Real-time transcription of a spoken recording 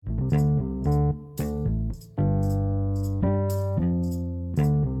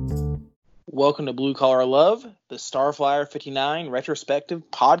Welcome to Blue Collar Love, the Starflyer 59 retrospective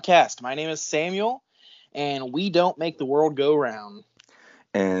podcast. My name is Samuel, and we don't make the world go round.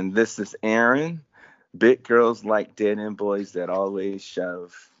 And this is Aaron. Big girls like dead end boys that always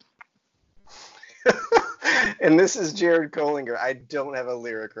shove. And this is Jared Kolinger. I don't have a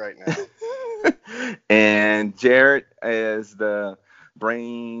lyric right now. And Jared is the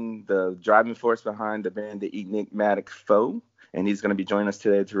brain, the driving force behind the band The Enigmatic Foe. And he's going to be joining us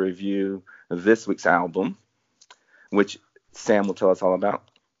today to review this week's album, which Sam will tell us all about.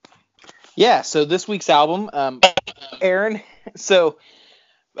 Yeah, so this week's album, Aaron, so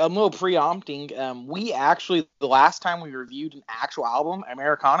a little preempting, we actually, the last time we reviewed an actual album,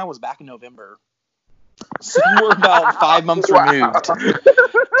 Americana, was back in November. So we're about 5 months removed.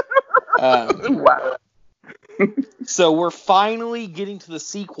 Wow. So we're finally getting to the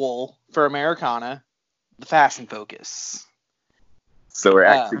sequel for Americana, The Fashion Focus. So we're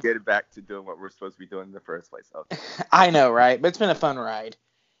actually getting back to doing what we're supposed to be doing in the first place. Okay. I know, right? But it's been a fun ride.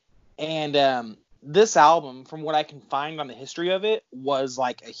 And this album, from what I can find on the history of it, was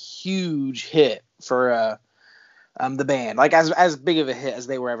like a huge hit for the band. Like as big of a hit as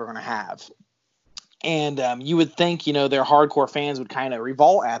they were ever going to have. And you would think, their hardcore fans would kind of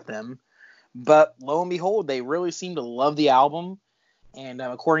revolt at them. But lo and behold, they really seem to love the album. And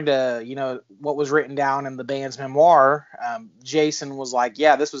according to, what was written down in the band's memoir, Jason was like,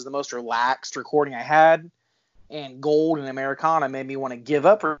 yeah, this was the most relaxed recording I had. And Gold and Americana made me want to give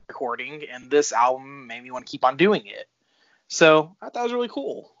up recording. And this album made me want to keep on doing it. So I thought it was really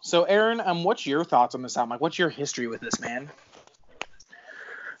cool. So, Aaron, what's your thoughts on this album? Like, what's your history with this, man?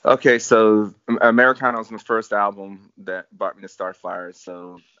 Okay, so Americana was my first album that brought me to Starflyer.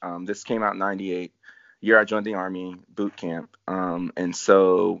 So this came out in 98. Year I joined the Army boot camp. And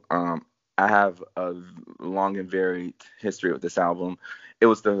so I have a long and varied history with this album. It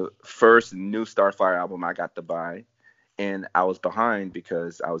was the first new Starflyer album I got to buy. And I was behind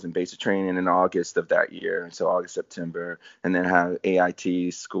because I was in basic training in August of that year. And so August, September, and then had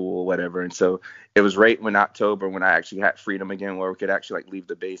AIT, school, whatever. And so it was right when October, when I actually had freedom again, where we could actually leave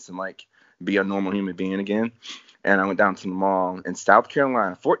the base and be a normal human being again. And I went down to the mall in South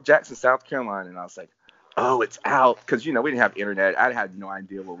Carolina, Fort Jackson, South Carolina. And I was like, oh, it's out. Because, we didn't have internet. I had no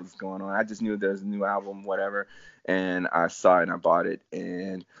idea what was going on. I just knew there was a new album, whatever. And I saw it and I bought it.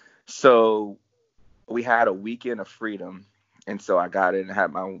 And so we had a weekend of freedom. And so I got it and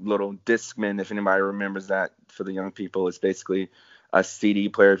had my little Discman, if anybody remembers that for the young people. It's basically a CD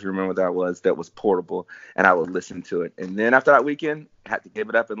player, if you remember what that was portable. And I would listen to it. And then after that weekend, I had to give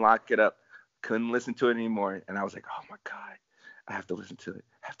it up and lock it up. Couldn't listen to it anymore. And I was like, oh, my God, I have to listen to it.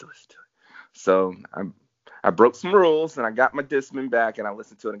 So I broke some rules and I got my Discman back and I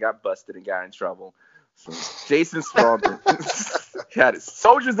listened to it and got busted and got in trouble. So Jason Spaulding had his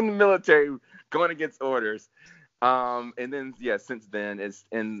soldiers in the military going against orders. And then since then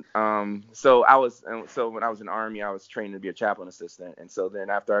so when I was in the Army, I was trained to be a chaplain assistant. And so then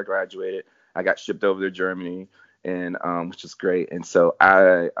after I graduated, I got shipped over to Germany, and which is great. And so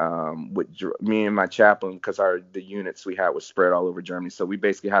I me and my chaplain, because the units we had was spread all over Germany, so we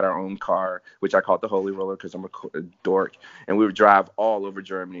basically had our own car, which I called the Holy Roller because I'm a dork, and we would drive all over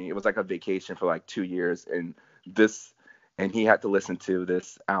Germany. It was like a vacation for 2 years, and he had to listen to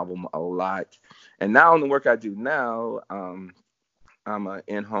this album a lot. And now in the work I do now, I'm an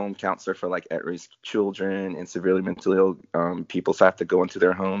in-home counselor for at-risk children and severely mentally ill people. So I have to go into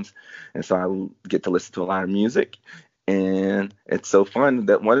their homes. And so I get to listen to a lot of music. And it's so fun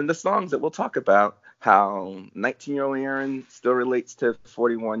that one of the songs that we'll talk about, how 19-year-old Aaron still relates to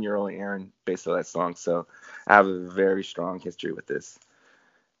 41-year-old Aaron based on that song. So I have a very strong history with this.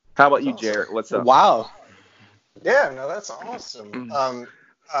 How about you, Jared? What's up? Wow. Yeah, no, that's awesome.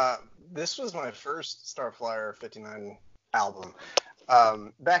 This was my first Starflyer 59 album.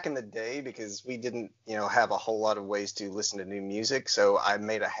 Back in the day, because we didn't, have a whole lot of ways to listen to new music, so I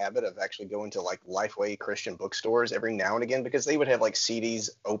made a habit of actually going to Lifeway Christian bookstores every now and again, because they would have CDs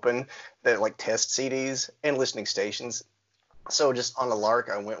open, that test CDs and listening stations. So just on a lark,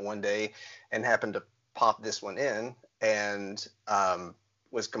 I went one day and happened to pop this one in, and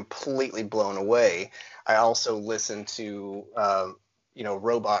was completely blown away. I also listened to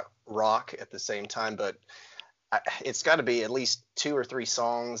Robot Rock at the same time, but it's got to be at least 2 or 3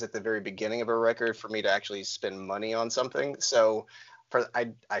 songs at the very beginning of a record for me to actually spend money on something. So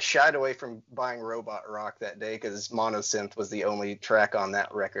I shied away from buying Robot Rock that day because Monosynth was the only track on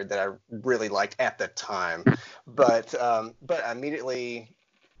that record that I really liked at the time. But immediately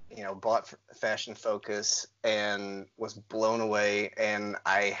bought Fashion Focus and was blown away, and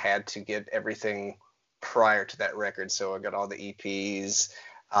I had to get everything prior to that record. So I got all the EPs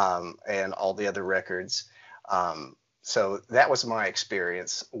and all the other records. So that was my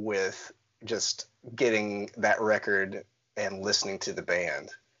experience with just getting that record and listening to the band.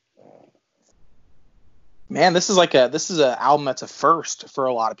 Man, this is an album that's a first for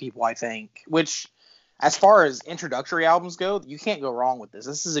a lot of people, I think. Which, as far as introductory albums go, you can't go wrong with this.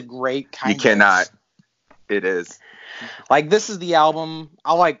 This is a great kind of. You cannot. It is. Like, this is the album.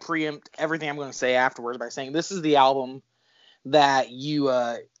 I'll preempt everything I'm going to say afterwards by saying this is the album that you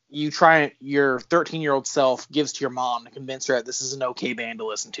try, your 13-year-old self gives to your mom to convince her that this is an okay band to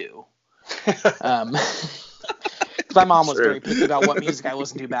listen to. My mom was very picky about what music I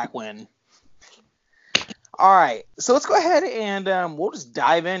listened to back when. All right, so let's go ahead and we'll just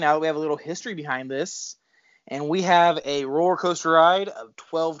dive in now that we have a little history behind this. And we have a roller coaster ride of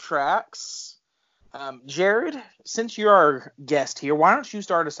 12 tracks. Jared, since you're our guest here, why don't you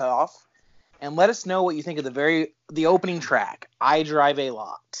start us off and let us know what you think of the opening track, I Drive a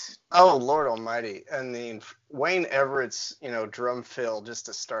Lot. Oh, Lord Almighty. I mean, Wayne Everett's, drum fill just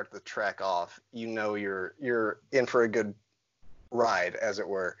to start the track off, you're in for a good ride, as it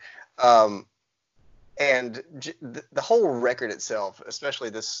were. And the whole record itself, especially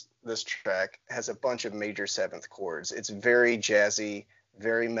this track, has a bunch of major seventh chords. It's very jazzy,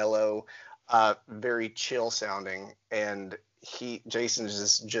 very mellow, very chill sounding, and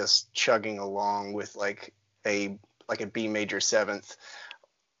Jason's just chugging along with like a B major seventh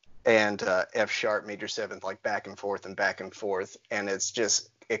and F sharp major seventh, like back and forth, and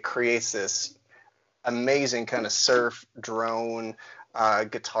it creates this amazing kind of surf drone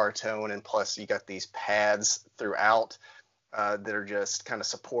guitar tone, and plus you got these pads throughout that are just kind of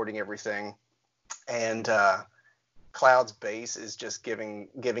supporting everything, and Cloud's bass is just giving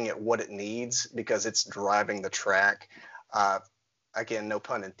it what it needs because it's driving the track. Again, no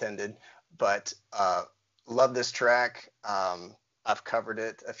pun intended, but love this track. I've covered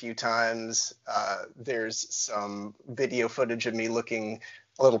it a few times. There's some video footage of me looking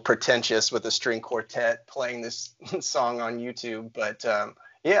a little pretentious with a string quartet playing this song on YouTube, but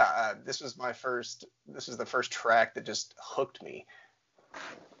this was the first track that just hooked me.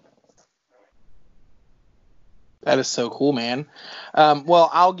 That is so cool, man. Well,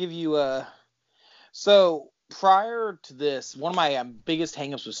 I'll give you so prior to this, one of my biggest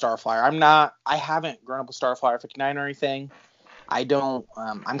hangups with Starflyer, I haven't grown up with Starflyer 59 or anything.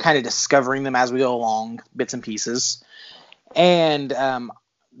 I'm kind of discovering them as we go along, bits and pieces. And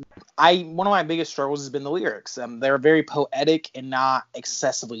one of my biggest struggles has been the lyrics. They're very poetic and not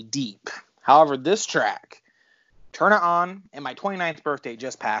excessively deep. However, this track, Turn It On, and my 29th birthday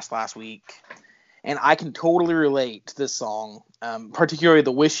just passed last week, and I can totally relate to this song, particularly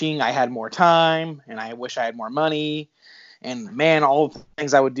the wishing I had more time, and I wish I had more money, and man, all the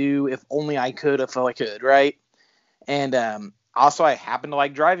things I would do if only I could, if I could, right? And also, I happen to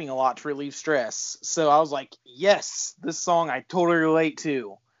like driving a lot to relieve stress, so I was like, yes, this song I totally relate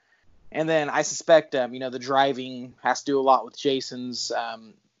to. And then I suspect, the driving has to do a lot with Jason's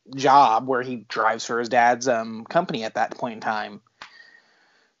job, where he drives for his dad's company at that point in time.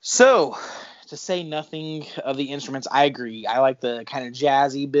 So, to say nothing of the instruments, I agree. I like the kind of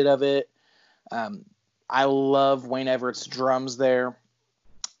jazzy bit of it. I love Wayne Everett's drums there.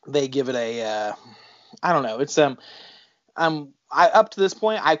 They give it I don't know. It's up to this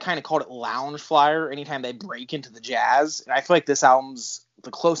point, I kind of called it lounge flyer anytime they break into the jazz. And I feel like this album's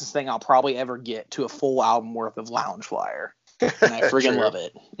the closest thing I'll probably ever get to a full album worth of lounge flyer. And I friggin' love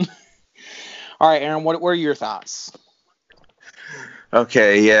it. All right, Aaron, what are your thoughts?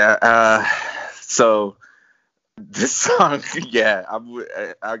 Okay, yeah. So this song, yeah,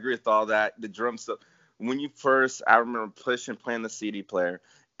 I agree with all that. The drum stuff. When I remember playing the CD player,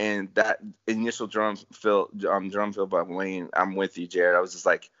 and that initial drum fill by Wayne, I'm with you, Jared. I was just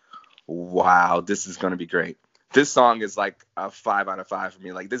like, wow, this is gonna be great. This song is like a 5 out of 5 for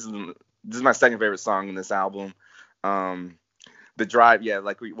me. Like this is my second favorite song in this album. The drive, yeah,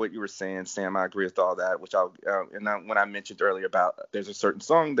 like what you were saying, Sam, I agree with all that. Which when I mentioned earlier about there's a certain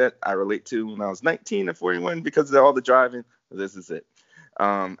song that I relate to when I was 19 and 41 because of all the driving. This is it.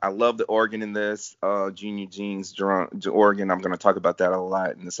 I love the organ in this. Gene Eugene's organ. I'm going to talk about that a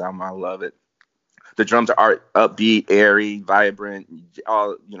lot in this album. I love it. The drums are upbeat, airy, vibrant,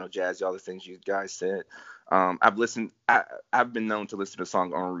 all jazzy, all the things you guys said. I've been known to listen to the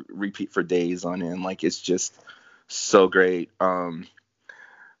song on repeat for days on end. Like it's just so great.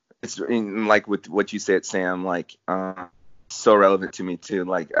 It's like with what you said, Sam. Like so relevant to me too.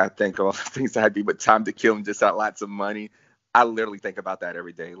 Like I think all the things I had to do with Time to Kill and just had lots of money. I literally think about that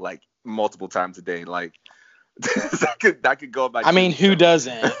every day, like multiple times a day. Like that could go about. I mean, who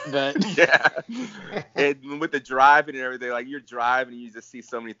doesn't? But yeah, and with the driving and everything, like you're driving, and you just see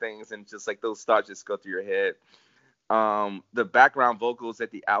so many things, and just like those thoughts just go through your head. The background vocals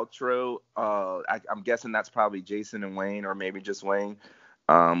at the outro, I'm guessing that's probably Jason and Wayne, or maybe just Wayne.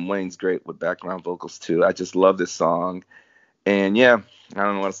 Wayne's great with background vocals too. I just love this song, and yeah, I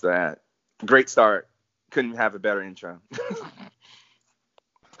don't know what else to add. Great start. Couldn't have a better intro.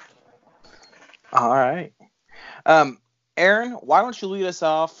 all right. Aaron, why don't you lead us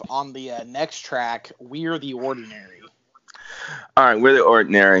off on the next track, We're the Ordinary? All right, We're the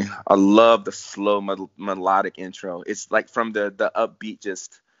Ordinary. I love the slow melodic intro. It's like from the upbeat,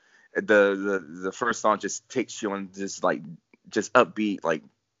 just the first song just takes you on just upbeat, like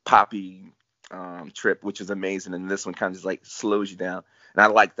poppy trip, which is amazing. And this one kind of just like slows you down. And I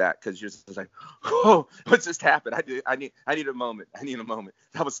like that because you're just like, oh, what just happened? I need a moment. I need a moment.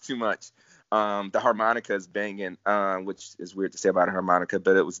 That was too much. The harmonica is banging, which is weird to say about a harmonica,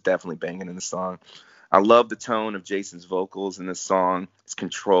 but it was definitely banging in the song. I love the tone of Jason's vocals in this song. It's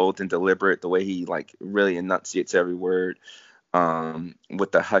controlled and deliberate, the way he like really enunciates every word,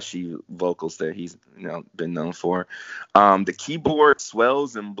 with the hushy vocals that he's been known for. The keyboard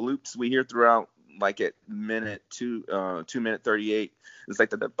swells and bloops we hear throughout, like at minute 2 minute 38. It's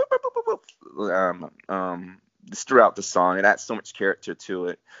like the just throughout the song. It adds so much character to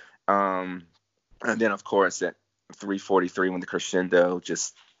it. And then of course at 3:43 when the crescendo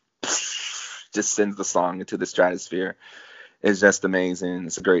just sends the song into the stratosphere. It's just amazing.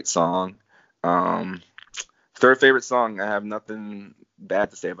 It's a great song. Third favorite song. I have nothing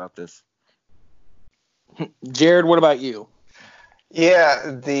bad to say about this. Jared, what about you?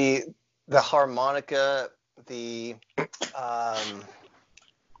 Yeah, the harmonica, the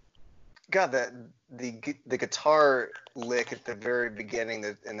guitar lick at the very beginning,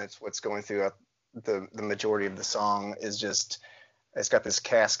 and that's what's going throughout the majority of the song, is just, it's got this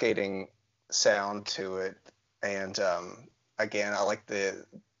cascading sound to it. And again,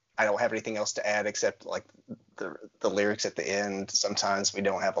 I don't have anything else to add except like the lyrics at the end. Sometimes we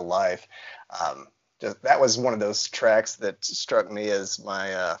don't have a life. That was one of those tracks that struck me as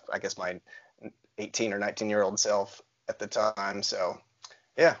my I guess my 18 or 19-year-old self at the time. So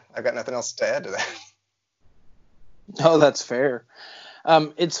yeah, I've got nothing else to add to that. Oh, that's fair.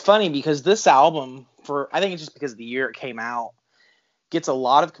 It's funny because this album, I think it's just because of the year it came out, gets a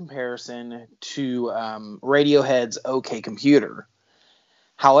lot of comparison to Radiohead's OK Computer.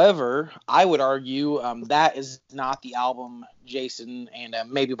 However, I would argue that is not the album Jason and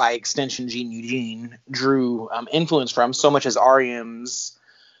maybe by extension Gene Eugene drew influence from so much as R.E.M's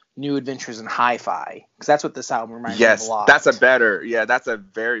New Adventures in Hi-Fi, because that's what this album reminds me of a lot. That's a better,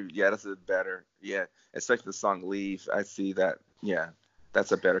 especially the song Leave. I see that. Yeah,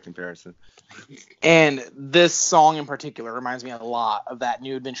 that's a better comparison. And this song in particular reminds me a lot of that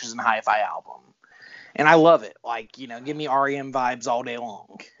New Adventures in Hi-Fi album. And I love it. Like, give me R.E.M. vibes all day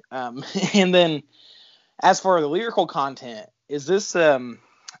long. And then as for the lyrical content, is this,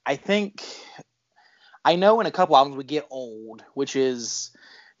 I think, I know in a couple albums we get Old, which is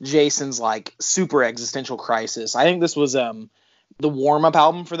Jason's like super existential crisis. I think this was the warm-up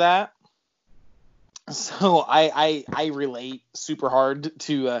album for that. So I relate super hard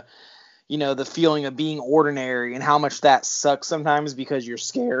to the feeling of being ordinary and how much that sucks sometimes because you're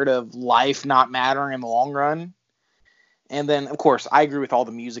scared of life not mattering in the long run. And then, of course, I agree with all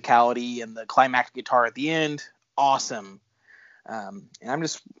the musicality and the climactic guitar at the end. Awesome. And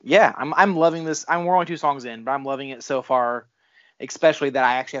I'm loving this. We're only 2 songs in, but I'm loving it so far, especially that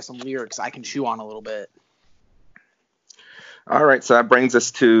I actually have some lyrics I can chew on a little bit. All right, so that brings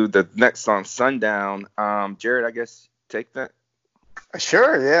us to the next song, Sundown. Jared, I guess take that.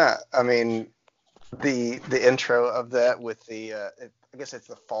 Sure, yeah. I mean, the intro of that with the I guess it's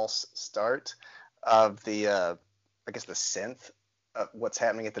the false start of the I guess the synth of what's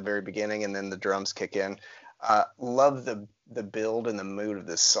happening at the very beginning, and then the drums kick in. Love the build and the mood of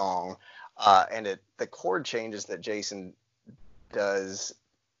this song, and the chord changes that Jason does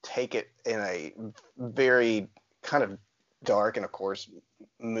take it in a very kind of dark and of course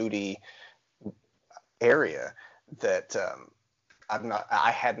moody area that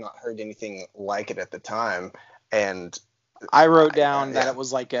I had not heard anything like it at the time. And I wrote down that it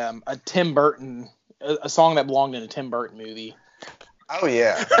was like a Tim Burton, a song that belonged in a Tim Burton movie. Oh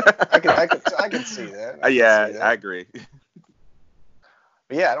yeah, I could see that. I agree.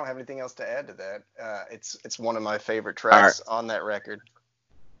 But yeah, I don't have anything else to add to that. It's one of my favorite tracks on that record.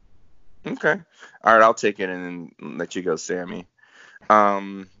 Okay. All right, I'll take it and let you go, Sammy.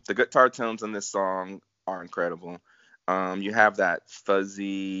 The guitar tones on this song are incredible. You have that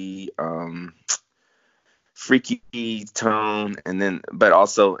fuzzy, freaky tone, and then but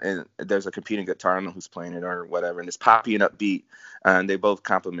also and there's a competing guitar, I don't know who's playing it or whatever, and it's poppy and upbeat, and they both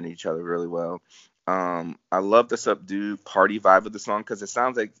complement each other really well. I love the subdued party vibe of the song because it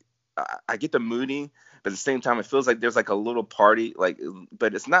sounds like I get the moody, but at the same time it feels like there's like a little party, like,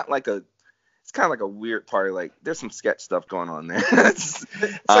 but it's not like a, it's kind of like a weird party, like there's some sketch stuff going on there. It's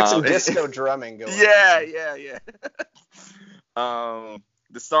like some disco drumming going on. Yeah.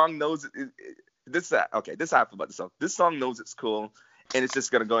 The song knows this okay, this is how I feel about the song. This song knows it's cool, and it's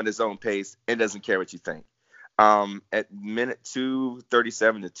just gonna go in its own pace. It doesn't care what you think. At minute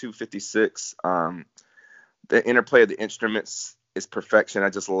 2:37 to 2:56, the interplay of the instruments is perfection. I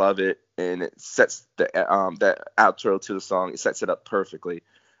just love it, and it sets the that outro to the song. It sets it up perfectly.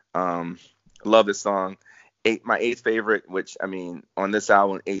 Love this song. My eighth favorite, which I mean, on this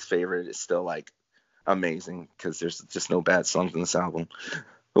album, eighth favorite is still like amazing because there's just no bad songs in this album.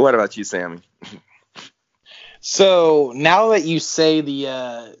 But what about you, Sammy? So now that you say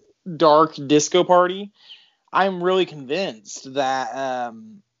the dark disco party, I'm really convinced that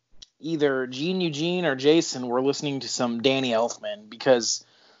either Gene Eugene or Jason were listening to some Danny Elfman, because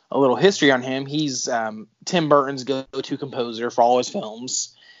a little history on him, he's Tim Burton's go-to composer for all his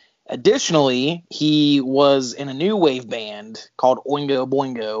films. Additionally, he was in a new wave band called Oingo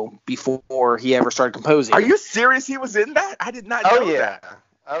Boingo before he ever started composing. Are you serious? He was in that? I did not know that.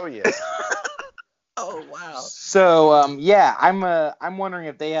 Oh yeah. Oh wow. So yeah, I'm wondering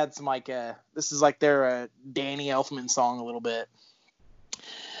if they had some like this is like their Danny Elfman song a little bit.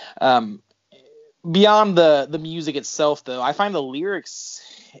 Beyond the music itself, though, I find the lyrics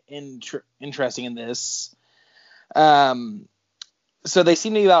interesting in this. So they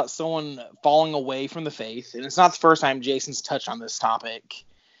seem to be about someone falling away from the faith, and it's not the first time Jason's touched on this topic.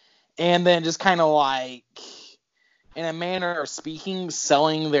 And then just kind of like, in a manner of speaking,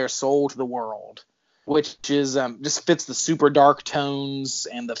 selling their soul to the world, which is just fits the super dark tones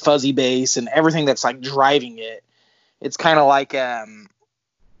and the fuzzy bass and everything that's like driving it. It's kind of like I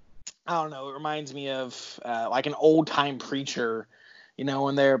don't know. It reminds me of like an old time preacher, you know,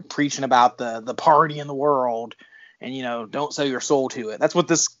 when they're preaching about the party in the world. And, you know, don't sell your soul to it. That's what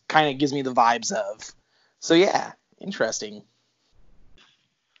this kind of gives me the vibes of. So, yeah, interesting.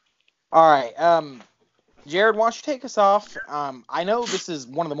 All right. Jared, why don't you take us off? I know this is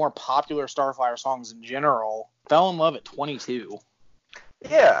one of the more popular Starflyer songs in general. Fell in Love at 22.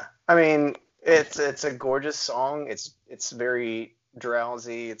 Yeah. I mean, it's a gorgeous song. It's very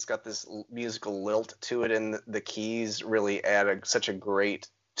drowsy. It's got this musical lilt to it, and the keys really add such a great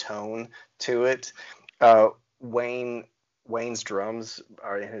tone to it. Wayne's drums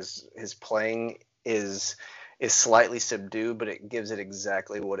his playing is slightly subdued, but it gives it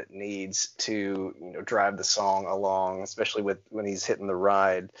exactly what it needs to, you know, drive the song along, especially when he's hitting the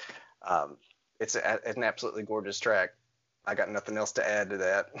ride. It's an absolutely gorgeous track. I got nothing else to add to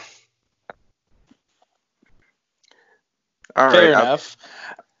that. All right. Fair enough.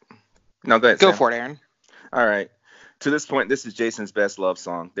 No, go ahead. Go Sam. for it, Aaron. All right. To this point, this is Jason's best love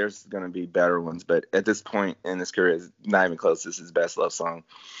song. There's going to be better ones, but at this point in his career, it's not even close. This is his best love song.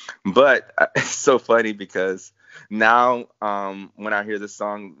 But it's so funny because now when I hear this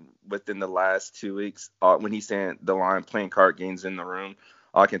song within the last 2 weeks, when he's saying the line playing card games in the room,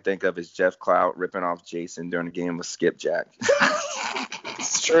 all I can think of is Jeff Clout ripping off Jason during a game with Skipjack.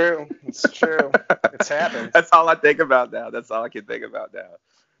 It's true. It's happened. That's all I think about now. That's all I can think about now.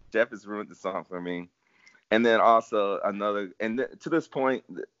 Jeff has ruined the song for me. And then also another, and to this point,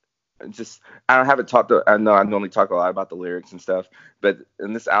 just I know I normally talk a lot about the lyrics and stuff, but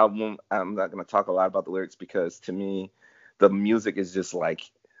in this album, I'm not going to talk a lot about the lyrics because to me, the music is just like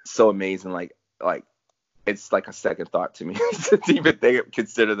so amazing. Like it's like a second thought to me to even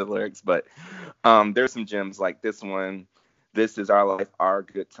consider the lyrics. But there's some gems like this one. This is our life, our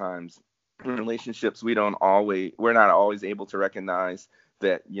good times. Relationships we're not always able to recognize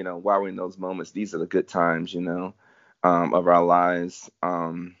that, you know, while we're in those moments, these are the good times, you know, of our lives.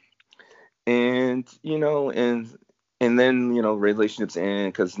 And, you know, and then, you know, relationships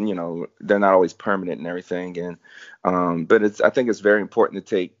end because, you know, they're not always permanent and everything. And, but I think it's very important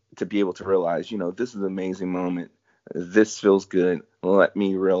to be able to realize, you know, this is an amazing moment. This feels good. Let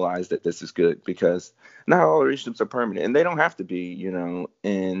me realize that this is good, because not all relationships are permanent, and they don't have to be, you know,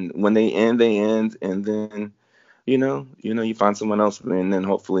 and when they end, and then, you know, you find someone else, and then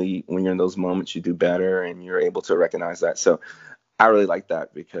hopefully when you're in those moments, you do better and you're able to recognize that. So I really like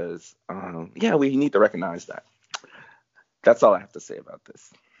that because, we need to recognize that. That's all I have to say about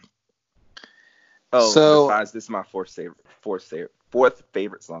this. Oh, so besides, this is my fourth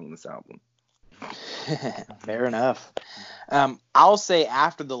favorite song in this album. Fair enough. I'll say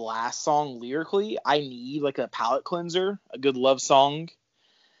after the last song lyrically, I need like a palate cleanser, a good love song.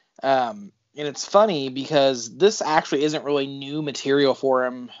 And it's funny because this actually isn't really new material for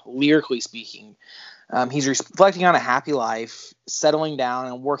him, lyrically speaking. He's reflecting on a happy life, settling down,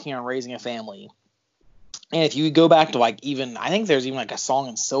 and working on raising a family. And if you go back to like even, I think there's even like a song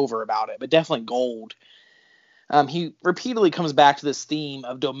in Silver about it, but definitely Gold. He repeatedly comes back to this theme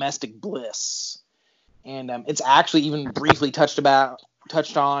of domestic bliss. And it's actually even briefly touched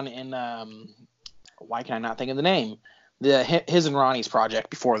on in why can I not think of the name? His and Ronnie's project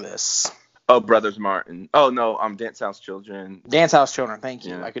before this. Oh, Brothers Martin. Oh no, Dance House Children. Dance House Children. Thank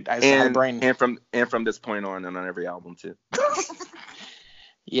you. Yeah. I just had a brain. And from this point on, and on every album too.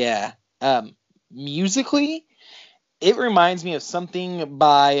 Yeah. Musically, it reminds me of something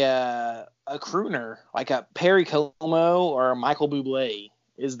by a crooner, like a Perry Como or Michael Bublé.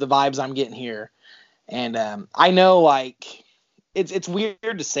 Is the vibes I'm getting here. And I know, like, it's weird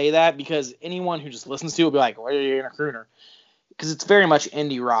to say that because anyone who just listens to it will be like, "Why are you in a crooner?" Because it's very much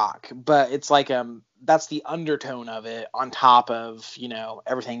indie rock, but it's like that's the undertone of it on top of, you know,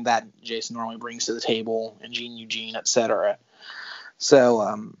 everything that Jason normally brings to the table, and Gene Eugene, etc.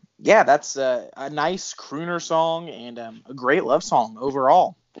 So yeah, that's a nice crooner song and a great love song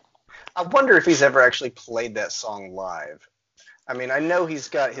overall. I wonder if he's ever actually played that song live. I mean, I know he's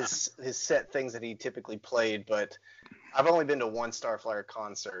got his set things that he typically played, but I've only been to one Starflyer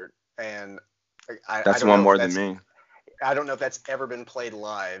concert, and I That's don't one know more if than me. I don't know if that's ever been played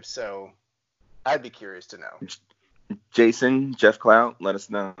live, so I'd be curious to know. Jason, Jeff Cloud, let us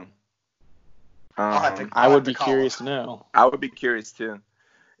know. I would be curious to know. I would be curious too.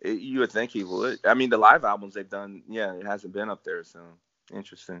 You would think he would. I mean, the live albums they've done, yeah, it hasn't been up there, so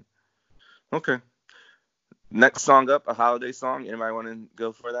interesting. Okay. Next song up, a holiday song. Anybody want to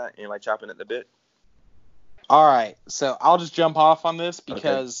go for that? Anybody chopping at the bit? All right, so I'll just jump off on this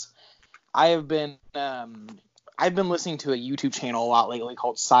because okay. I've been listening to a YouTube channel a lot lately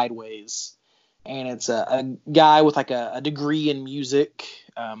called Sideways, and it's a guy with like a degree in music,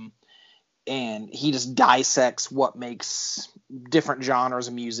 and he just dissects what makes different genres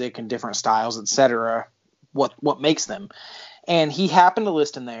of music and different styles, etc. What makes them, and he happened to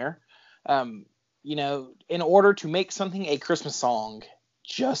list in there. You know, in order to make something a Christmas song,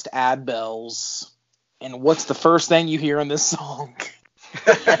 just add bells. And what's the first thing you hear in this song?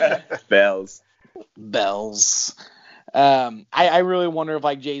 Bells. Bells. I really wonder if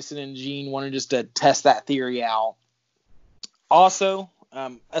like Jason and Gene wanted just to test that theory out. Also,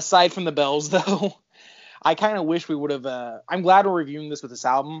 aside from the bells though, I kind of wish we would have. I'm glad we're reviewing this with this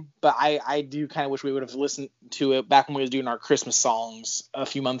album, but I do kind of wish we would have listened to it back when we was doing our Christmas songs a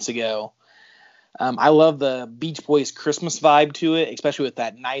few months ago. I love the Beach Boys Christmas vibe to it, especially with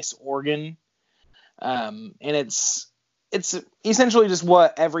that nice organ. And it's essentially just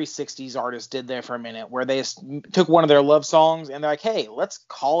what every 60s artist did there for a minute, where they took one of their love songs and they're like, hey, let's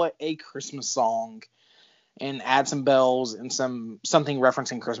call it a Christmas song and add some bells and something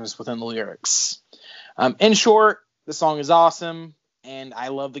referencing Christmas within the lyrics. In short, the song is awesome, and I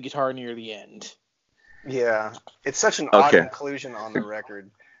love the guitar near the end. Yeah, it's such an odd inclusion on the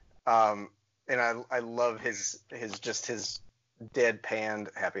record. And I love his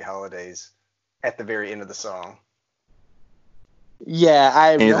deadpanned Happy Holidays at the very end of the song. Yeah, I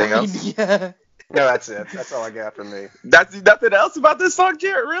have Anything no else? idea. No, that's it. That's all I got from me. That's nothing else about this song,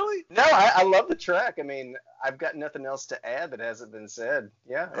 Jarrett, really? No, I love the track. I mean, I've got nothing else to add that hasn't been said.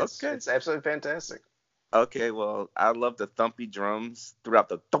 Yeah, it's absolutely fantastic. Okay, well, I love the thumpy drums throughout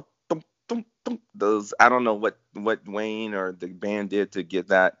the thump, thump, thump, thump. Those, I don't know what Wayne or the band did to get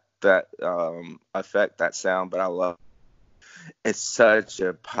that effect, that sound, but I love it. It's such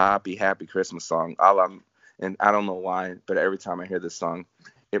a poppy, happy Christmas song. And I don't know why, but every time I hear this song,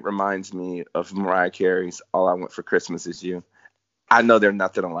 it reminds me of Mariah Carey's "All I Want for Christmas Is You." I know they're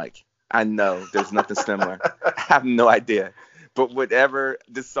nothing alike. I know there's nothing similar. I have no idea. But whenever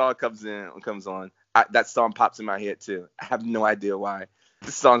this song comes on, that song pops in my head too. I have no idea why.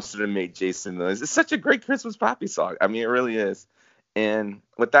 This song should have made Jason Lewis. It's such a great Christmas poppy song. I mean, it really is. And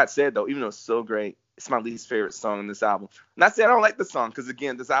with that said, though, even though it's so great, it's my least favorite song on this album. Not saying I don't like the song, because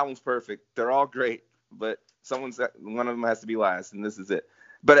again, this album's perfect. They're all great, but one of them has to be last, and this is it.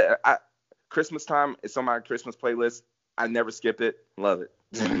 But Christmas time, it's on my Christmas playlist. I never skip it. Love it.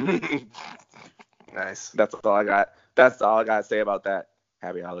 Nice. That's all I got. That's all I got to say about that.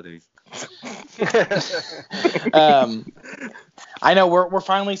 Happy holidays. I know we're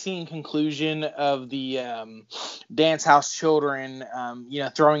finally seeing conclusion of the Dance House Children,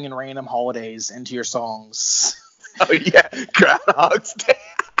 throwing in random holidays into your songs. Oh yeah, Groundhog's Day.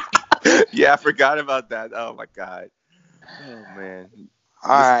 Yeah, I forgot about that. Oh my god. Oh man.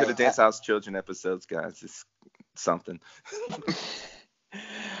 All Listen to right. the Dance House Children episodes, guys. It's something.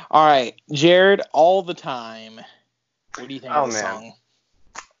 All right, Jared, All the Time. What do you think of Oh this man, song?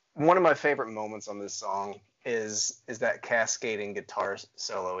 one of my favorite moments on this song is that cascading guitar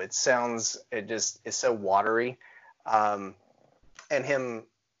solo. It just is so watery, um, and him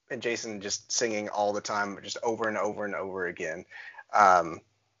and Jason just singing all the time, just over and over and over again. Um,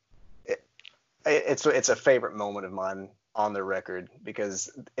 it, it's a favorite moment of mine on the record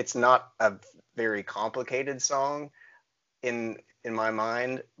because it's not a very complicated song in my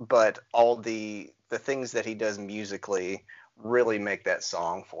mind, but all the things that he does musically really make that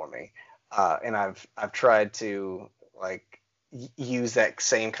song for me. And I've tried to like use that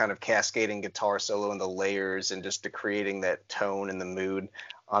same kind of cascading guitar solo and the layers and just to creating that tone and the mood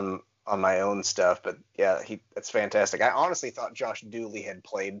on my own stuff. But yeah, that's fantastic. I honestly thought Josh Dooley had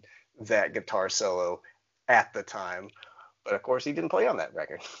played that guitar solo at the time, but of course he didn't play on that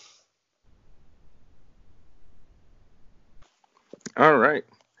record. All right.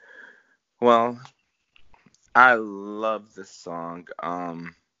 Well, I love this song.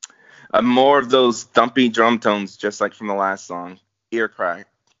 More of those thumpy drum tones, just like from the last song. Ear crack.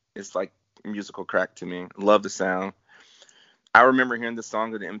 It's like musical crack to me. Love the sound. I remember hearing the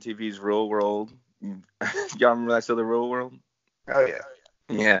song of the MTV's Real World. Y'all remember that show, The Real World? Oh yeah.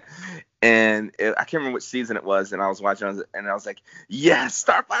 Yeah. And I can't remember which season it was, and I was watching it, and I was like, yes,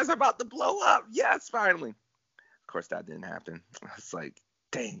 Starfire's about to blow up. Yes, finally. Of course, that didn't happen. I was like,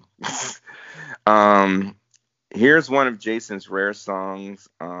 dang. Here's one of Jason's rare songs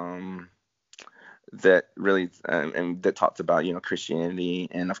that really and that talks about Christianity,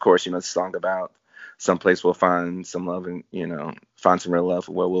 and of course the song about someplace we'll find some love and find some real love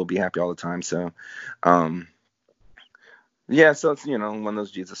where we'll be happy all the time. So yeah, so it's one of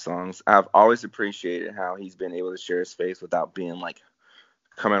those Jesus songs. I've always appreciated how he's been able to share his faith without being like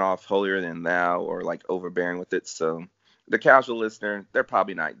coming off holier than thou or like overbearing with it. So the casual listener, they're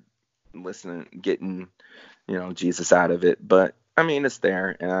probably not listening, getting Jesus out of it, but I mean it's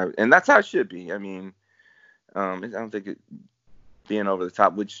there, and that's how it should be. I mean, I don't think it being over the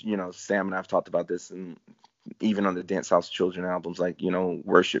top, which Sam and I've talked about this, and even on the Dance House Children albums, like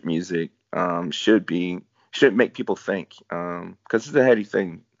worship music should make people think, because it's a heady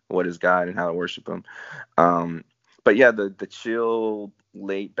thing. What is God and how to worship Him? But yeah, the chill,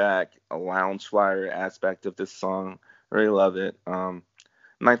 laid back, a lounge flyer aspect of this song, I really love it.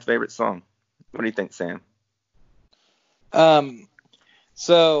 Ninth favorite song. What do you think, Sam?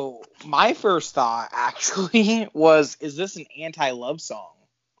 So my first thought actually was, is this an anti-love song?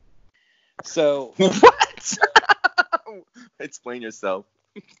 So what? Explain yourself.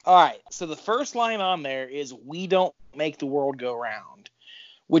 All right. So the first line on there is "We don't make the world go round,"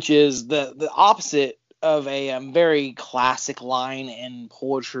 which is the opposite of a very classic line in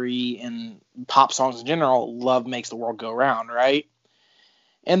poetry and pop songs in general. Love makes the world go round, right?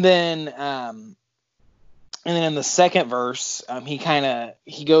 And then in the second verse,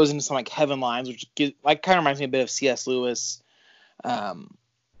 he goes into some like heaven lines, which kind of reminds me a bit of C.S. Lewis. We're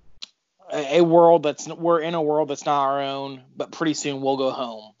in a world that's not our own, but pretty soon we'll go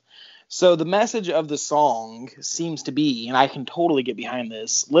home. So the message of the song seems to be, and I can totally get behind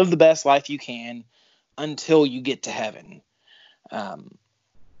this: live the best life you can until you get to heaven. And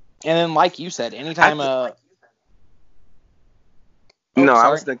then, like you said, anytime No, sorry. I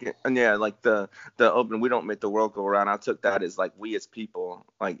was thinking, yeah, like the open, we don't make the world go around. I took that as like we as people,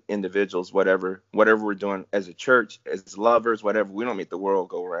 like individuals, whatever we're doing as a church, as lovers, whatever, we don't make the world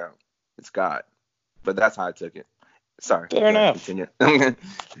go around. It's God. But that's how I took it. Sorry. Fair enough. Continue.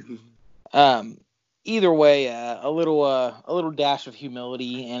 Either way, a little dash of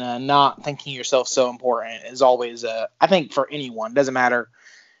humility and not thinking yourself so important is always, I think, for anyone. Doesn't matter,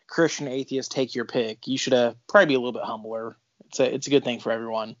 Christian, atheist, take your pick. You should probably be a little bit humbler. It's a good thing for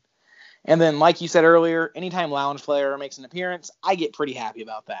everyone. And then, like you said earlier, anytime Lounge Flare makes an appearance, I get pretty happy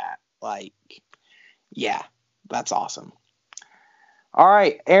about that. Like, yeah, that's awesome. All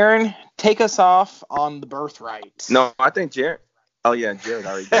right, Aaron, take us off on The Birthright. No, I think Jared. Oh yeah, Jared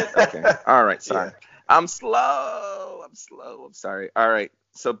already did. Okay. All right. Sorry. Yeah. I'm slow. I'm sorry. All right.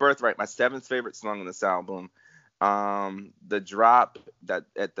 So Birthright, my seventh favorite song on this album. The drop that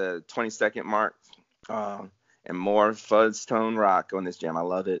at the 22nd mark. And more fuzz tone rock on this jam. I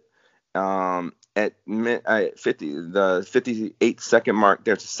love it. At the 58 second mark,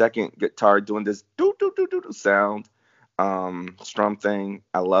 there's a second guitar doing this doo doo doo doo sound, strum thing.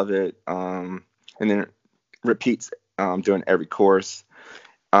 I love it. And then it repeats during every chorus.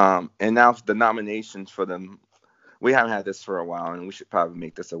 And now the nominations for the we haven't had this for a while, and we should probably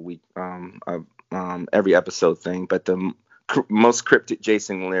make this a week, every episode thing. But the most cryptic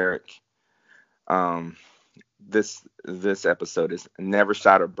Jason lyric, this episode is "Never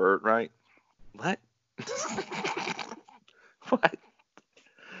shot a bird right." What? What?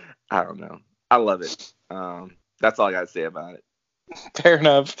 I don't know. I love it. That's all I got to say about it. Fair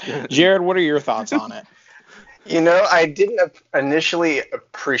enough. Jared, what are your thoughts on it? I didn't initially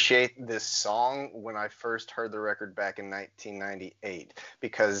appreciate this song when I first heard the record back in 1998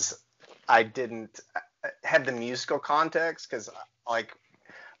 because I didn't have the musical context, because like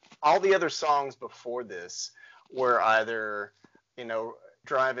all the other songs before this were either,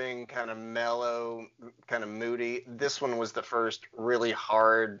 driving, kind of mellow, kind of moody. This one was the first really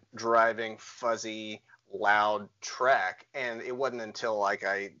hard driving, fuzzy, loud track, and it wasn't until like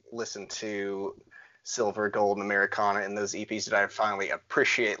I listened to Silver, Gold, and Americana and those EPs did I finally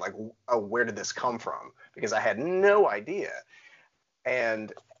appreciate like, oh, where did this come from? Because I had no idea.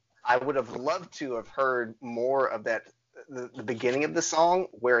 And I would have loved to have heard more of that, the beginning of the song,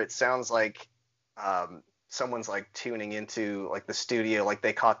 where it sounds like someone's like tuning into like the studio, like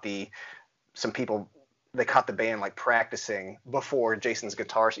they caught the band like practicing before Jason's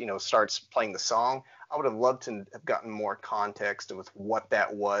guitar, starts playing the song. I would have loved to have gotten more context with what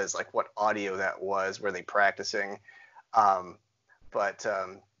that was, like what audio that was, were they practicing? But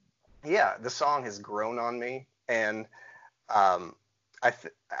the song has grown on me, and I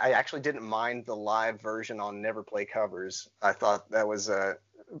actually didn't mind the live version on Never Play Covers. I thought that was a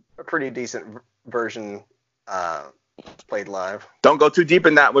pretty decent version played live. Don't go too deep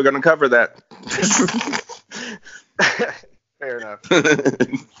in that. We're going to cover that. Fair enough.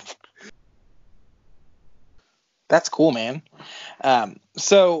 That's cool, man.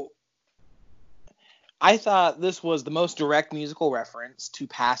 So I thought this was the most direct musical reference to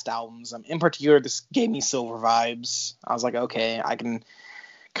past albums. In particular, this gave me Silver vibes. I was like, okay, I can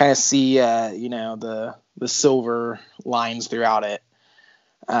kind of see, the Silver lines throughout it.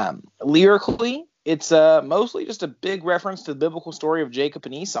 Lyrically, it's mostly just a big reference to the biblical story of Jacob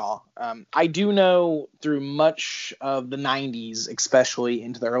and Esau. I do know through much of the 90s, especially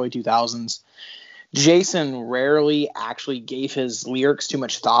into the early 2000s, Jason rarely actually gave his lyrics too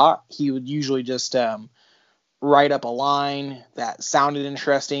much thought. He would usually just write up a line that sounded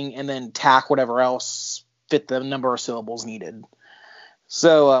interesting and then tack whatever else fit the number of syllables needed.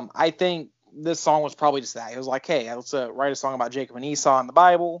 So I think this song was probably just that. It was like, hey, let's write a song about Jacob and Esau in the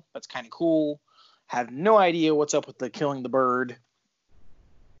Bible. That's kind of cool. Have no idea what's up with the killing the bird.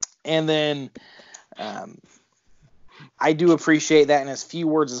 And then I do appreciate that in as few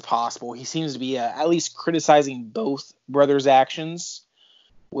words as possible. He seems to be at least criticizing both brothers' actions,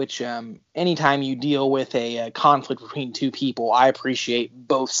 which anytime you deal with a conflict between two people, I appreciate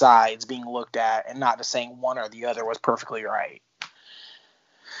both sides being looked at and not just saying one or the other was perfectly right.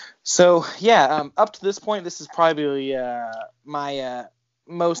 So, up to this point, this is probably my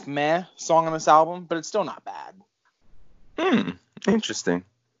most meh song on this album, but it's still not bad. Interesting.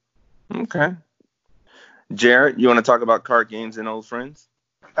 Okay. Jared, you want to talk about card games and old friends?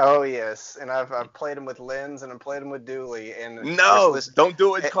 Oh yes, and I've played them with Lens and I've played them with Dooley. And no, don't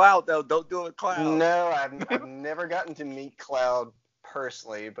do it with Cloud though. Don't do it with Cloud. No, I've never gotten to meet Cloud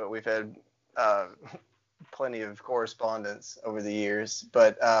personally, but we've had plenty of correspondence over the years.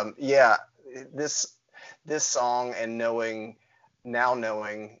 But this song and knowing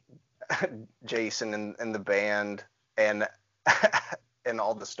Jason and the band and and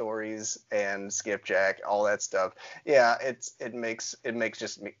all the stories and Skipjack, all that stuff. Yeah, it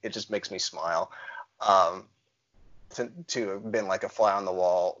just makes me smile. To have been like a fly on the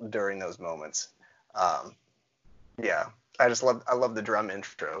wall during those moments. I love the drum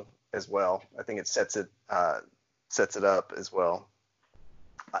intro as well. I think it sets it up as well.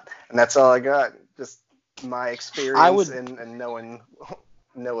 And that's all I got. Just my experience and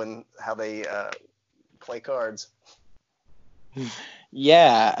knowing how they play cards.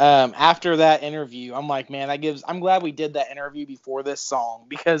 Yeah, after that interview, I'm like, man, I'm glad we did that interview before this song,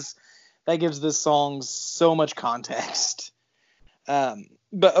 because that gives this song so much context.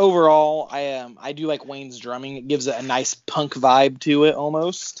 But overall, I do like Wayne's drumming. It gives it a nice punk vibe to it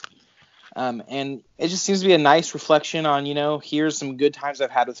almost. And it just seems to be a nice reflection on, here's some good times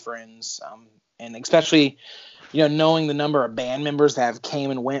I've had with friends. And especially, knowing the number of band members that have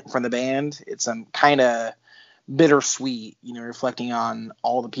came and went from the band, it's kind of bittersweet, reflecting on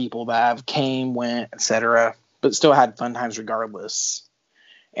all the people that have came, went, etc., but still had fun times regardless.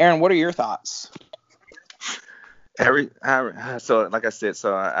 Aaron, what are your thoughts? So like I said,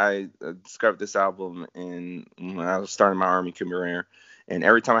 I discovered this album when I was starting my Army career, And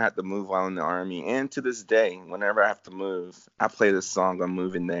every time I have to move while in the Army, and to this day, whenever I have to move, I play this song on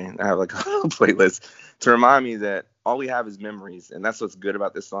moving day. I have like a playlist to remind me that all we have is memories, and that's what's good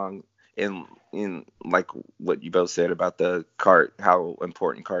about this song. In like what you both said about the card, how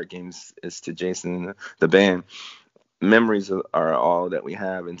important card games is to Jason and the band. Memories are all that we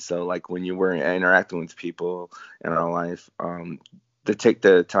have, and so like when you were interacting with people in our life, to take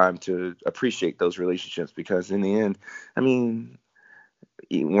the time to appreciate those relationships, because in the end, I mean,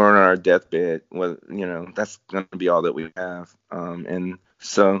 we're on our deathbed. Well, that's going to be all that we have. And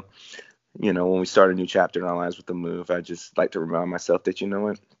so, when we start a new chapter in our lives with the move, I just like to remind myself that,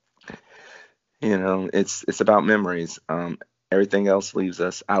 what, it's about memories. Everything else leaves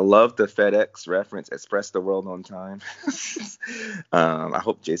us. I love the FedEx reference, express the world on time. I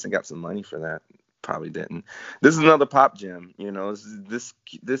hope Jason got some money for that. Probably didn't. This is another pop gem. This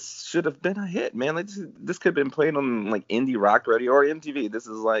should have been a hit, man. Like this could have been played on like indie rock radio or MTV. This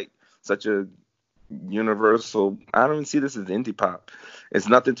is like such a universal. I don't even see this as indie pop. It's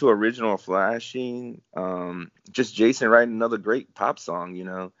nothing too original or flashy. Just Jason writing another great pop song.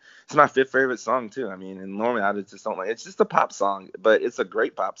 It's my fifth favorite song too. I mean, and normally I just don't like. It's just a pop song, but it's a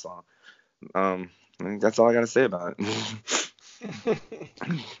great pop song. I think that's all I gotta say about it.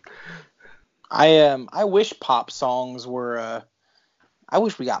 I wish pop songs were. I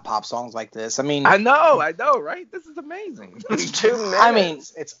wish we got pop songs like this. I mean, I know, right? This is amazing. It's 2 minutes. I mean,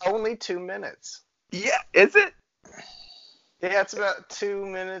 it's only 2 minutes. Yeah, is it? Yeah, it's about 2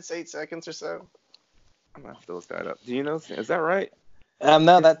 minutes, 8 seconds or so. I'm gonna have to look that up. Do you know? Is that right?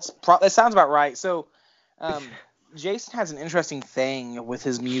 No, that sounds about right. So, Jason has an interesting thing with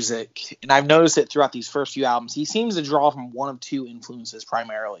his music, and I've noticed it throughout these first few albums. He seems to draw from one of two influences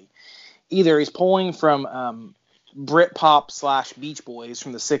primarily. Either he's pulling from Britpop / Beach Boys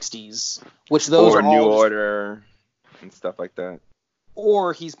from the 60s, which those are New all Order and stuff like that.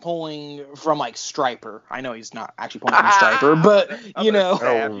 Or he's pulling from like Stryper. I know he's not actually pulling from Stryper, but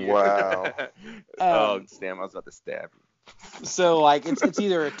Oh wow. Damn, I was about to stab you. So like it's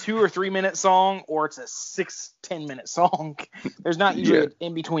either a 2 or 3 minute song or it's a 6-10 minute song. There's not usually an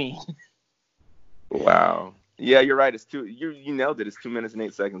in between. Wow. Yeah, you're right. It's two. You nailed it. It's 2 minutes and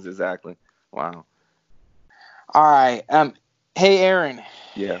 8 seconds exactly. Wow. All right. Hey Aaron.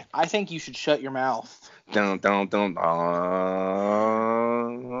 Yeah. I think you should shut your mouth. Dun, dun, dun, dun. All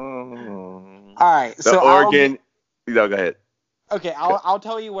right. The organ. No, go ahead. Okay, I'll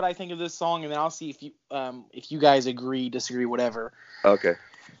tell you what I think of this song, and then I'll see if you guys agree, disagree, whatever. Okay.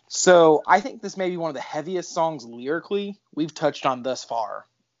 So I think this may be one of the heaviest songs lyrically we've touched on thus far.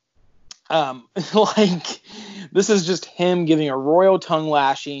 Like this is just him giving a royal tongue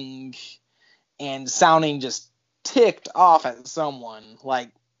lashing and sounding just ticked off at someone, like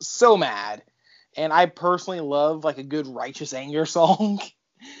so mad. And I personally love like a good righteous anger song.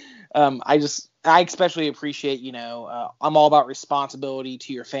 I especially appreciate, I'm all about responsibility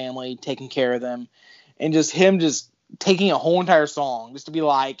to your family, taking care of them, and just him just taking a whole entire song just to be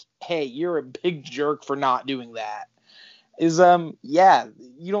like, hey, you're a big jerk for not doing that. You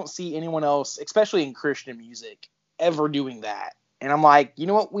don't see anyone else, especially in Christian music, ever doing that. And I'm like, you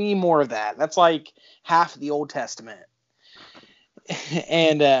know what? We need more of that. That's like half the Old Testament.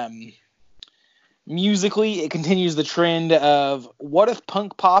 And musically, it continues the trend of what if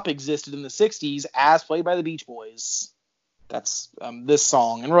punk pop existed in the 60s as played by the Beach Boys. That's this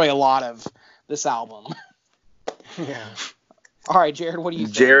song and really a lot of this album. Yeah. All right, Jared, what do you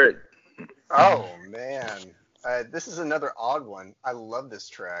think? Jared. Oh, man. This is another odd one. I love this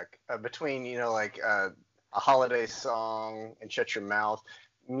track. Between, a holiday song and Shut Your Mouth,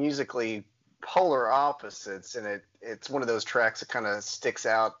 musically polar opposites, and it's one of those tracks that kind of sticks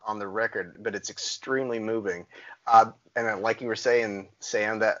out on the record, but it's extremely moving. And like you were saying,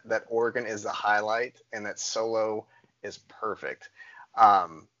 Sam, that organ is the highlight, and that solo is perfect.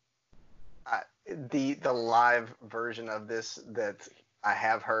 The live version of this that I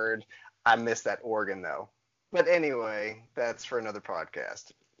have heard, I miss that organ though. But anyway, that's for another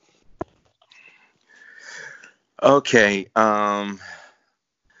podcast. Okay.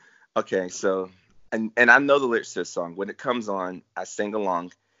 Okay, so and I know the lyrics to this song. When it comes on, I sing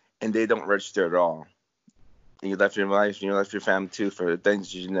along, and they don't register at all. And you left your life, and you left your family too for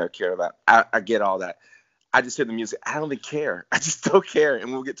things you never cared about. I get all that. I just hear the music. I don't even care. I just don't care.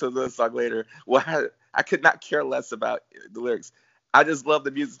 And we'll get to the song later. Well, I could not care less about the lyrics. I just love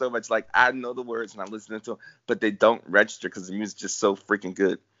the music so much. Like, I know the words and I'm listening to them, but they don't register because the music's just so freaking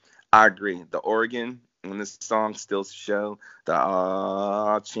good. I agree. The organ when this song Still Show, the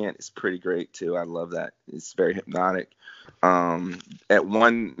ah chant is pretty great too. I love that. It's very hypnotic. At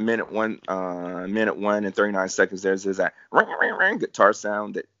 1 minute 1 and 39 seconds, there's that ring, ring, ring guitar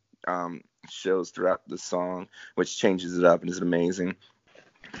sound that shows throughout the song, which changes it up and is amazing.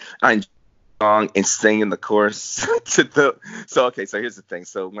 I enjoy the song and singing the chorus to the. So here's the thing.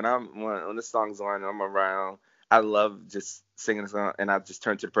 So when the song's on, I'm around. I love just singing the song, and I just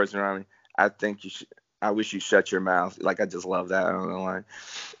turn to the person around me. I wish you shut your mouth. Like, I just love that. I don't know why.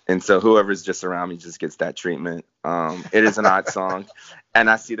 And so whoever's just around me just gets that treatment. It is an odd song, and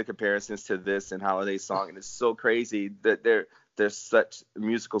I see the comparisons to this and Holiday Song, and it's so crazy that there's such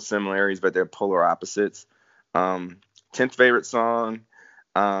musical similarities, but they're polar opposites. 10th favorite song.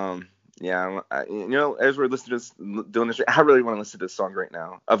 Yeah, as we're listening to this, doing this, I really want to listen to this song right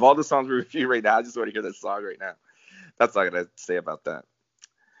now. Of all the songs we review right now, I just want to hear this song right now. That's all I gotta say about that.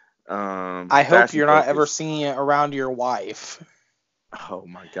 I hope you're not ever singing it around your wife. Oh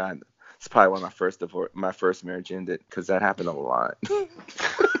my God, it's probably when my first marriage ended, because that happened a lot.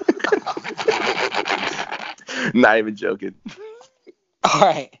 Not even joking. All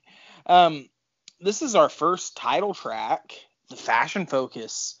right, this is our first title track, the Fashion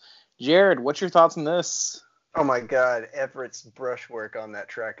Focus. Jared, what's your thoughts on this? Oh my God, Everett's brushwork on that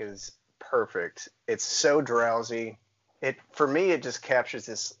track is perfect. It's so drowsy. For me, it just captures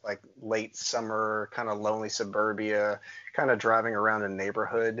this like late summer kind of lonely suburbia, kind of driving around a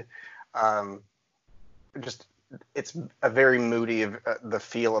neighborhood. It's a very moody. The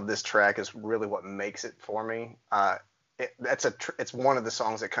feel of this track is really what makes it for me. It's one of the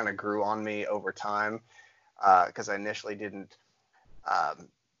songs that kind of grew on me over time, because I initially didn't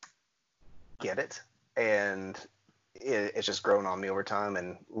get it, and it's just grown on me over time,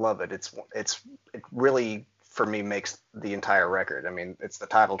 and love it. It really, for me, makes the entire record. I mean, it's the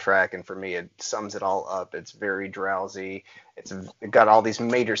title track, and for me, it sums it all up. It's very drowsy. It got all these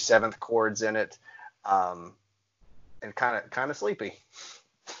major seventh chords in it, and kind of sleepy,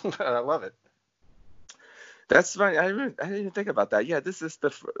 but I love it. That's funny. I didn't even think about that. Yeah, this is the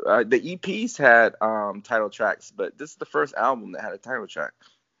EPs had title tracks, but this is the first album that had a title track.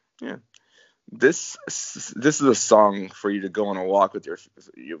 Yeah. This is a song for you to go on a walk with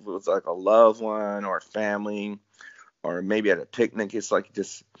with like a loved one or a family, or maybe at a picnic. It's like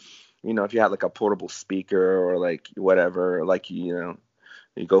just, if you had like a portable speaker or like whatever, like, you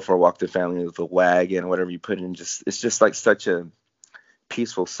go for a walk with the family with a wagon or whatever you put in. It's just like such a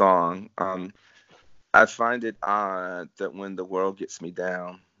peaceful song. I find it odd that when the world gets me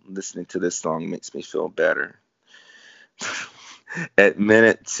down, listening to this song makes me feel better. At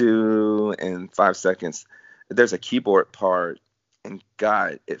minute 2 and 5 seconds, there's a keyboard part, and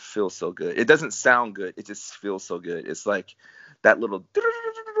God, it feels so good. It doesn't sound good. It just feels so good. It's like that little,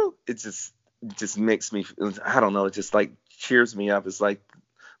 it just makes me, I don't know, it just like cheers me up. It's like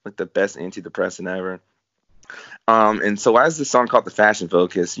the best antidepressant ever. And so why is this song called The Fashion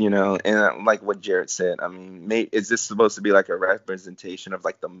Focus, and like what Jared said, I mean, is this supposed to be like a representation of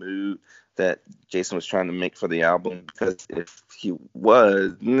like the mood that Jason was trying to make for the album? Because if he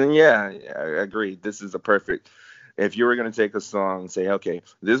was, then yeah, I agree. This is a perfect, if you were going to take a song and say, okay,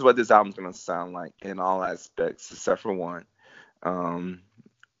 this is what this album's going to sound like in all aspects, except for one,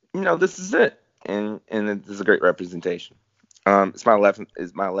 this is it. And it is a great representation. It's my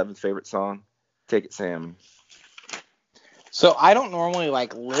 11th favorite song. Take it, Sam. So I don't normally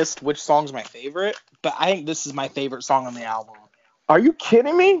like list which song's my favorite, but I think this is my favorite song on the album. Are you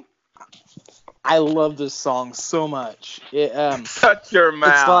kidding me? I love this song so much. Shut your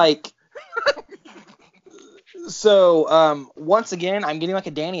mouth. It's like, so once again, I'm getting like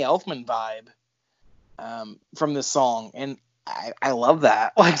a Danny Elfman vibe from this song, and I love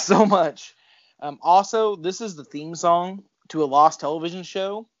that like so much. Also, this is the theme song to a Lost television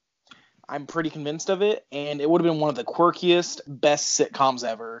show. I'm pretty convinced of it, and it would have been one of the quirkiest, best sitcoms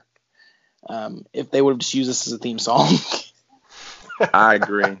ever if they would have just used this as a theme song. I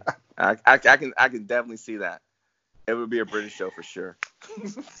agree. I can definitely see that. It would be a British show for sure.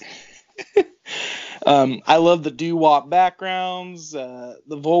 I love the doo-wop backgrounds, the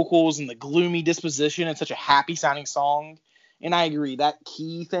vocals, and the gloomy disposition. It's such a happy-sounding song, and I agree. That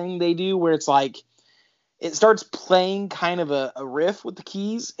key thing they do where it's like, it starts playing kind of a riff with the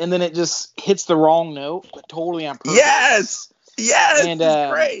keys, and then it just hits the wrong note, but totally on purpose. Yes, and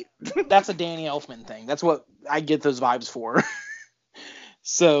great. That's a Danny Elfman thing. That's what I get those vibes for.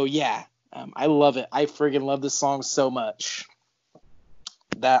 So yeah, I love it. I friggin' love this song so much.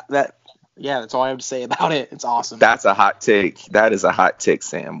 That's all I have to say about it. It's awesome. That's a hot take. That is a hot take,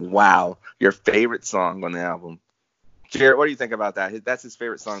 Sam. Wow, your favorite song on the album. Jared, what do you think about that? That's his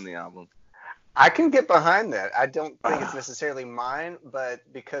favorite song on the album. I can get behind that. I don't think it's necessarily mine, but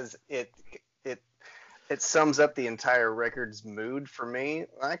because it sums up the entire record's mood for me,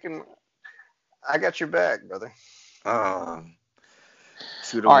 I got your back, brother. Oh,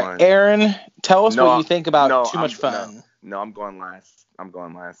 2 to All right, 1. Aaron, tell us what No, you think about no, Too Much Fun. no, I'm going last. I'm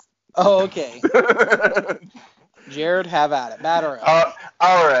going last. Oh, okay. Jared, have at it. Bad or up.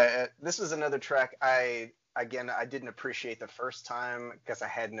 All right. This was another track I didn't appreciate the first time because I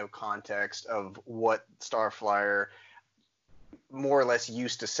had no context of what Starflyer more or less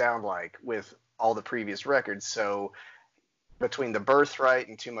used to sound like with all the previous records. So between the Birthright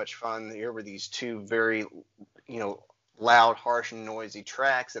and Too Much Fun, there were these two very, loud, harsh, and noisy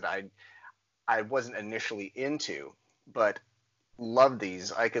tracks that I wasn't initially into, but love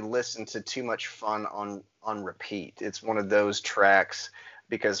these. I could listen to Too Much Fun on repeat. It's one of those tracks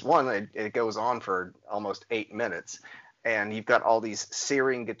because one, it goes on for almost 8 minutes, and you've got all these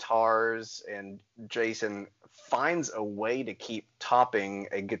searing guitars, and Jason finds a way to keep topping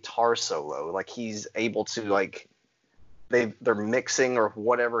a guitar solo. Like he's able to they're mixing or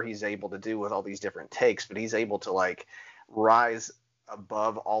whatever he's able to do with all these different takes, but he's able to rise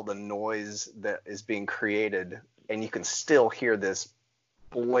above all the noise that is being created, and you can still hear this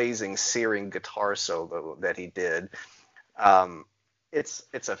blazing, searing guitar solo that he did. It's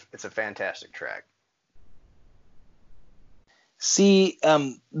a fantastic track. See,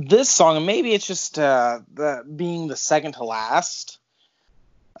 this song, and maybe it's just being the second to last,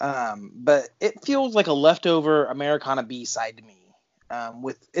 but it feels like a leftover Americana B-side to me.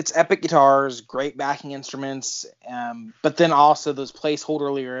 With its epic guitars, great backing instruments, but then also those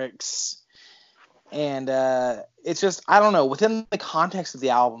placeholder lyrics. And it's just, I don't know, within the context of the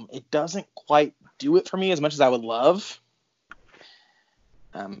album, it doesn't quite do it for me as much as I would love.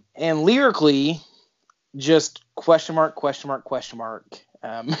 And lyrically, just question mark.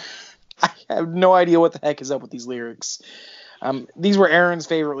 I have no idea what the heck is up with these lyrics. These were Aaron's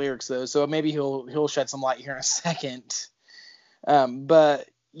favorite lyrics, though, so maybe he'll shed some light here in a second. But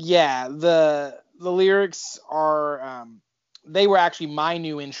yeah, the lyrics are they were actually my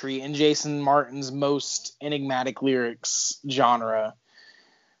new entry in Jason Martin's most enigmatic lyrics genre.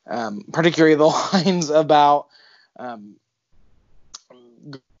 Particularly the lines about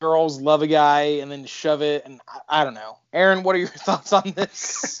girls love a guy and then shove it, and I don't know. Aaron, what are your thoughts on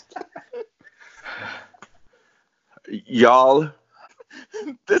this? Y'all,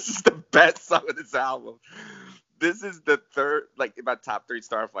 this is the best song of this album. This is the third, my top 3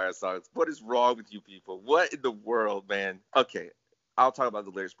 Starflyer songs. What is wrong with you people? What in the world, man? Okay, I'll talk about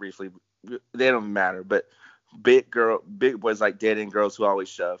the lyrics briefly. They don't matter, but big boys like dating girls who always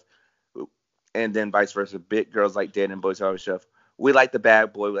shove, and then vice versa. Big girls like dating boys who always shove. We like the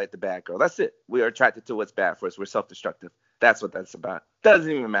bad boy, we like the bad girl. That's it. We are attracted to what's bad for us. We're self-destructive. That's what that's about. Doesn't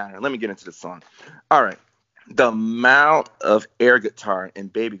even matter. Let me get into the song. All right. The amount of air guitar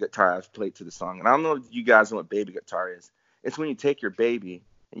and baby guitar I've played to the song, and I don't know if you guys know what baby guitar is. It's when you take your baby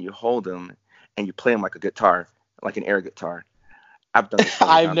and you hold him and you play him like a guitar, like an air guitar. I've done this.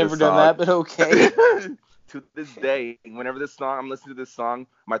 I've never done that, but okay. To this day, whenever I'm listening to this song,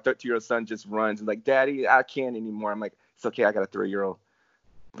 my 13-year-old son just runs and like, Daddy, I can't anymore. I'm like, it's okay. I got a 3-year-old.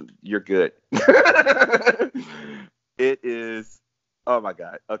 You're good. It is. Oh my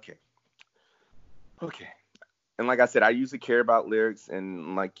God. Okay. And like I said, I usually care about lyrics,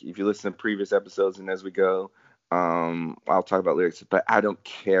 and if you listen to previous episodes and as we go, I'll talk about lyrics, but I don't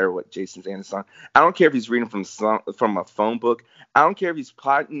care what Jason's in the song. I don't care if he's reading from a phone book. I don't care if he's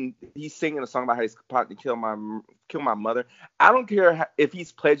singing a song about how he's plotting to kill my mother. I don't care if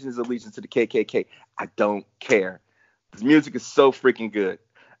he's pledging his allegiance to the KKK. I don't care. His music is so freaking good.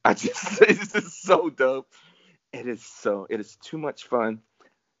 It's just so dope. It is too much fun.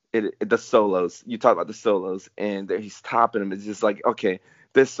 The solos, you talk about the solos, and he's topping them. It's just like, okay,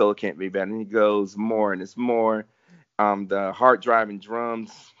 this solo can't be bad. And he goes more and it's more. The hard driving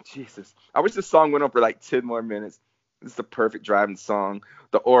drums, Jesus. I wish the song went on for 10 more minutes. This is the perfect driving song.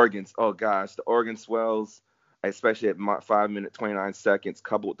 The organs, oh gosh, the organ swells, especially at 5 minutes 29 seconds,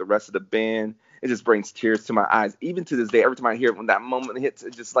 coupled with the rest of the band. It just brings tears to my eyes. Even to this day, every time I hear it, when that moment hits,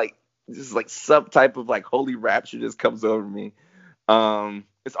 it just some type of holy rapture just comes over me.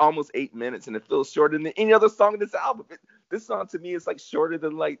 It's almost 8 minutes, and it feels shorter than any other song in this album. This song to me is shorter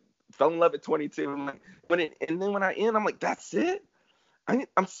than Fell in Love at 22. I'm and then when I end, I'm like, that's it. I'm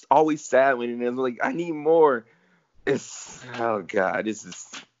always sad when it ends. I'm like, I need more. Oh God, it's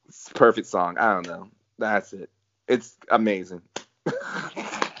a perfect song. I don't know. That's it. It's amazing.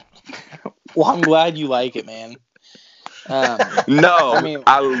 Well, I'm glad you like it, man. No,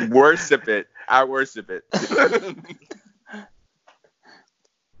 I worship it.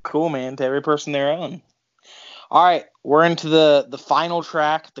 Cool, man. To every person their own. All right, we're into the final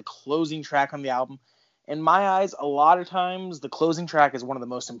track, the closing track on the album. In my eyes, a lot of times the closing track is one of the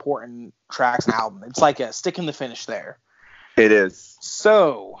most important tracks on the album. It's like a stick in the finish there. It is.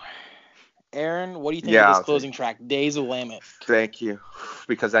 So, Aaron, what do you think of this closing track, Days of Lamech? Thank you,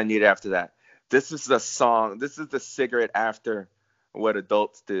 because I need it after that. This is the song. This is the cigarette after what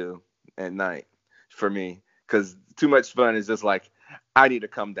adults do at night for me, because Too Much Fun is just like, I need to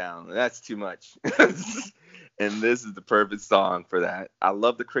come down. That's too much. And this is the perfect song for that. I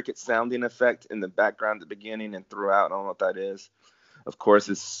love the cricket sounding effect in the background at the beginning and throughout. I don't know what that is. Of course,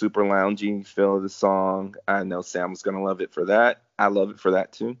 it's super loungy feel of the song. I know Sam's gonna love it for that. I love it for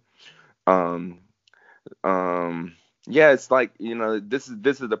that too. Yeah, it's like, this is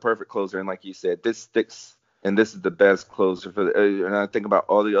the perfect closer, and like you said, this sticks, and this is the best closer for the. And I think about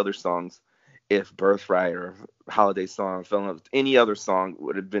all the other songs. If Birthright or Holiday Song, Fell in Love, any other song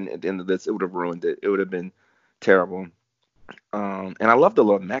would have been at the end of this, it would have ruined it. It would have been terrible. And I love the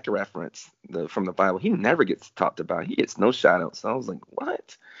Lord Mac reference from the Bible. He never gets talked about. He gets no shout outs. So I was like,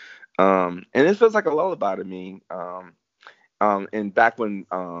 what? And it feels like a lullaby to me. And back when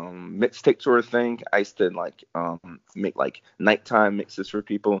mixtapes were a thing, I used to make like nighttime mixes for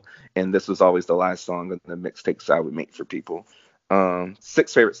people, and this was always the last song of the mixtapes I would make for people.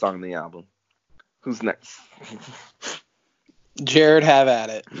 6th favorite song on the album. Who's next? Jared, have at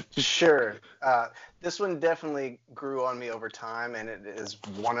it. Sure. This one definitely grew on me over time, and it is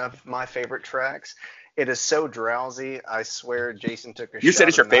one of my favorite tracks. It is so drowsy. I swear Jason took a shot. You said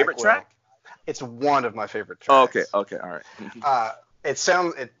it's your favorite NyQuil. track? It's one of my favorite tracks. Oh, okay, all right.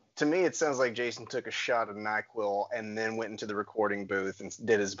 To me, it sounds like Jason took a shot of NyQuil and then went into the recording booth and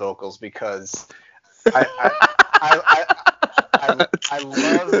did his vocals, because I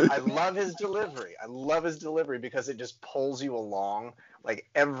love his delivery. I love his delivery because it just pulls you along. Like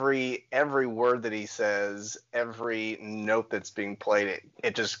every word that he says, every note that's being played,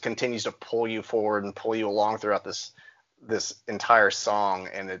 it just continues to pull you forward and pull you along throughout this entire song,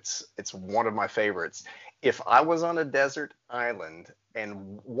 and it's one of my favorites. If I was on a desert island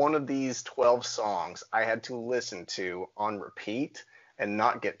and one of these 12 songs I had to listen to on repeat and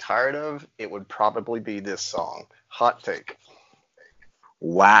not get tired of, it would probably be this song. Hot take.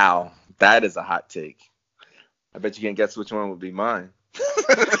 Wow, that is a hot take. I bet you can't guess which one would be mine.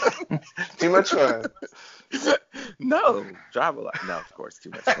 Too Much Fun. No, Drive a Lot. No, of course, Too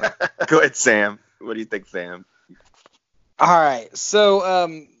Much Fun. Go ahead, Sam. What do you think, Sam? All right,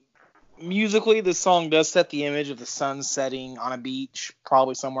 so musically, this song does set the image of the sun setting on a beach,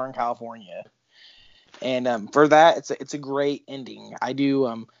 probably somewhere in California. And for that, it's a great ending. I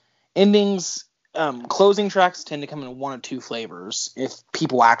do endings. Closing tracks tend to come in one of two flavors. If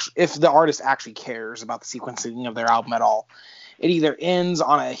the artist actually cares about the sequencing of their album at all, it either ends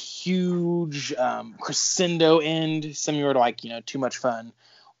on a huge crescendo end, similar to like Too Much Fun,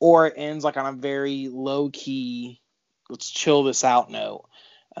 or it ends like on a very low key, let's chill this out note,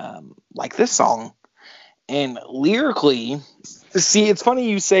 like this song. And lyrically, see, it's funny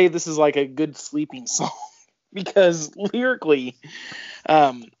you say this is like a good sleeping song, because lyrically,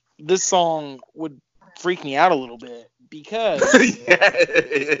 this song would freak me out a little bit, because yeah,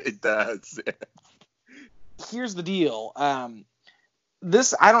 it does. Here's the deal.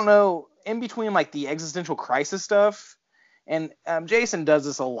 This, I don't know, in between like the existential crisis stuff, and Jason does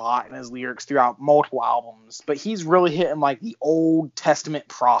this a lot in his lyrics throughout multiple albums, but he's really hitting like the Old Testament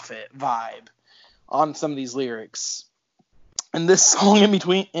prophet vibe on some of these lyrics. And this song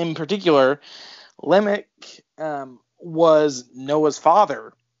in particular, Lamech was Noah's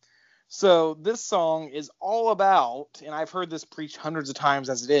father. So this song is all about, and I've heard this preached hundreds of times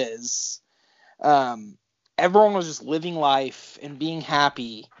as it is, everyone was just living life and being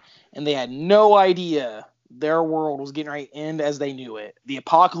happy, and they had no idea their world was getting ready to end as they knew it. The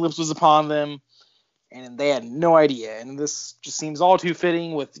apocalypse was upon them, and they had no idea. And this just seems all too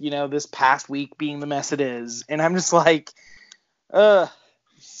fitting with, this past week being the mess it is. And I'm just like,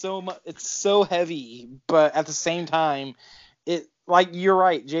 so much. It's so heavy, but at the same time, like, you're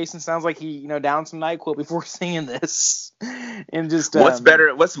right. Jason sounds like he, downed some NyQuil before singing this, and just what's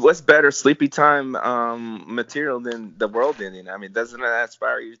better sleepy time material than the world ending? I mean, doesn't that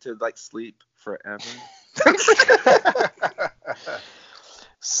inspire you to like sleep forever?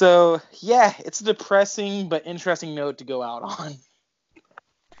 So yeah, it's a depressing but interesting note to go out on.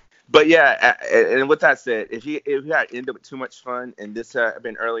 But yeah, and with that said, if he had ended with Too Much Fun and this had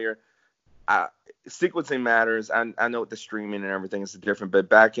been earlier, sequencing matters. I know with the streaming and everything is different, but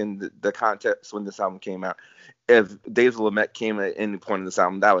back in the context when this album came out, if Days of Lamech came at any point in this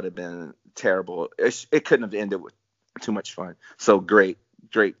album, that would have been terrible. It couldn't have ended with Too Much Fun. So great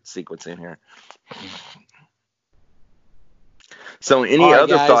great sequence in here. So, All any right,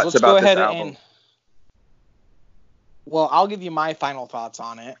 other guys, thoughts let's go about this ahead album? well, I'll give you my final thoughts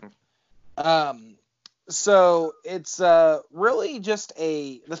on it. So it's really just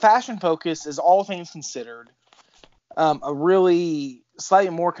the fashion focus is, all things considered, a really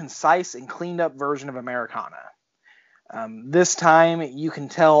slightly more concise and cleaned up version of Americana. This time you can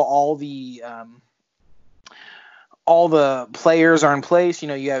tell all the players are in place.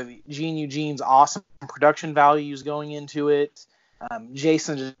 You have Gene Eugene's awesome production values going into it.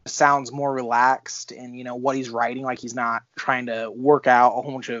 Jason just sounds more relaxed in, what he's writing. Like, he's not trying to work out a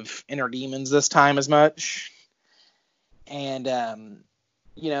whole bunch of inner demons this time as much. And,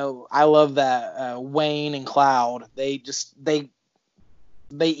 I love that Wayne and Cloud, they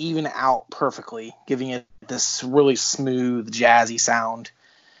even out perfectly, giving it this really smooth, jazzy sound.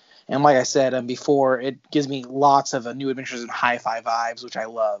 And like I said before, it gives me lots of New Adventures in Hi-Fi vibes, which I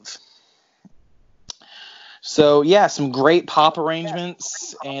love. So yeah, some great pop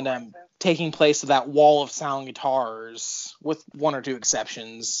arrangements, and taking place of that wall of sound guitars, with one or two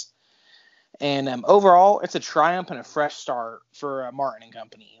exceptions. And overall, it's a triumph and a fresh start for Martin and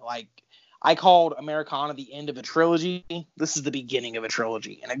Company. Like, I called Americana the end of a trilogy. This is the beginning of a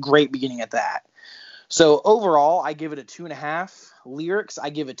trilogy, and a great beginning at that. So overall, I give it a 2.5. Lyrics, I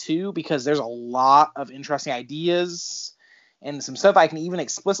give a 2, because there's a lot of interesting ideas and some stuff I can even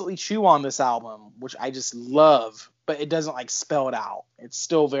explicitly chew on this album, which I just love, but it doesn't spell it out. It's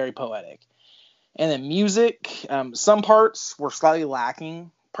still very poetic. And then music, some parts were slightly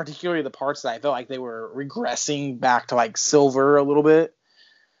lacking, particularly the parts that I felt like they were regressing back to Silver a little bit.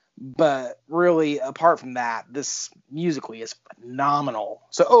 But really, apart from that, this musically is phenomenal.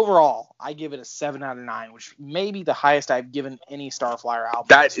 So overall, I give it a 7 out of 9, which may be the highest I've given any Starflyer album.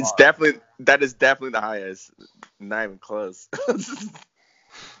 That is definitely the highest. Not even close.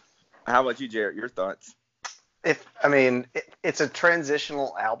 How about you, Jarrett? Your thoughts? It's a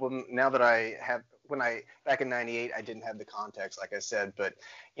transitional album. Now that back in '98, I didn't have the context, like I said, but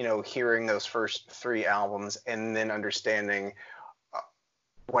hearing those first 3 albums and then understanding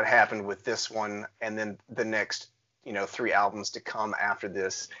what happened with this one, and then the next 3 albums to come after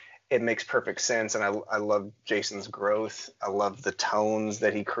this, it makes perfect sense. And I love Jason's growth. I love the tones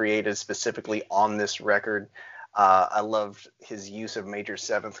that he created specifically on this record. I loved his use of major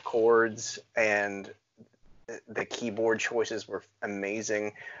 7th chords, and the keyboard choices were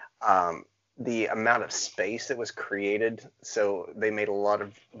amazing. The amount of space that was created, so they made a lot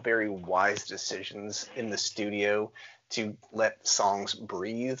of very wise decisions in the studio to let songs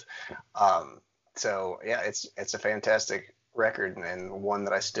breathe. So yeah, it's a fantastic record, and one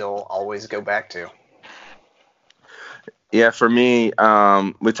that I still always go back to. Yeah, for me,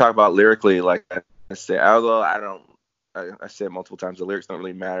 we talk about lyrically, like I said, although I said multiple times, the lyrics don't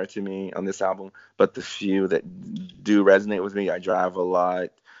really matter to me on this album, but the few that do resonate with me, I Drive a Lot,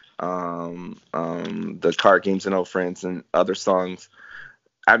 the Card Games and Old Friends, and other songs.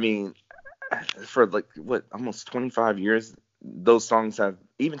 I mean, for almost 25 years, those songs have,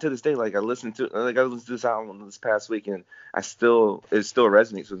 even to this day, I listened to this album this past week, and it still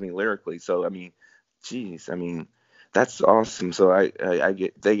resonates with me lyrically. So geez, that's awesome. So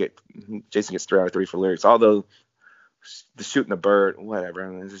Jason gets 3 out of 3 for lyrics, although the Shooting the Bird,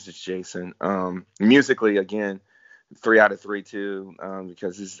 whatever. This is just Jason. Musically, again, 3 out of 3 too,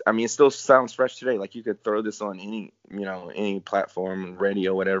 because it still sounds fresh today. Like, you could throw this on any platform,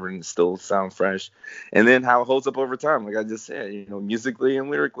 radio, whatever, and it still sound fresh. And then how it holds up over time, like I just said, musically and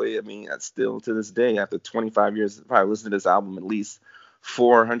lyrically. That's still, to this day, after 25 years, I probably listened to this album at least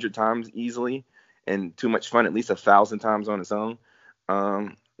 400 times easily, and Too Much Fun at least 1,000 times on its own.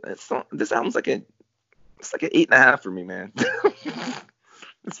 This album's like an 8.5 for me, man.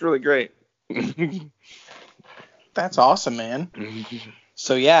 It's really great. That's awesome, man.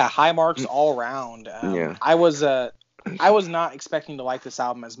 So yeah, high marks all around. Yeah. I was not expecting to like this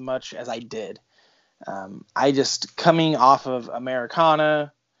album as much as I did. I just, coming off of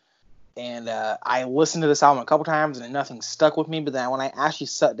Americana, and I listened to this album a couple times and nothing stuck with me. But then when I actually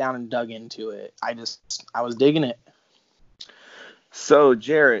sat down and dug into it, I was digging it. So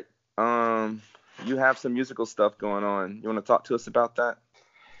Jarrett, you have some musical stuff going on. You want to talk to us about that?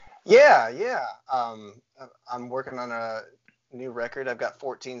 Yeah. I'm working on a new record. I've got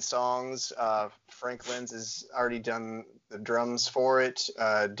 14 songs. Frank Lenz has already done the drums for it.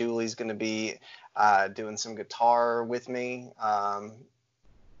 Dooley's going to be doing some guitar with me.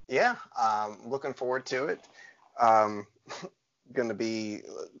 Looking forward to it. Going to be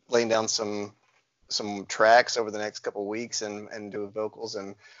laying down some tracks over the next couple of weeks and do vocals,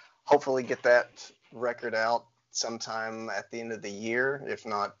 and hopefully get that record out sometime at the end of the year, if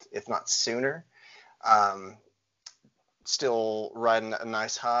not sooner. Um, Still riding a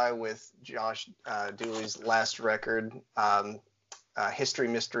nice high with Josh Dooley's last record, History,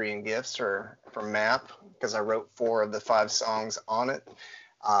 Mystery, and Gifts, or from MAP, because I wrote 4 of the 5 songs on it,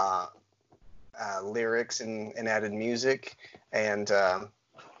 lyrics and added music. And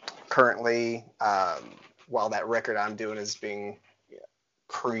currently, while that record I'm doing is being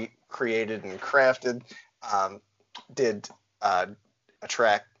created and crafted, did a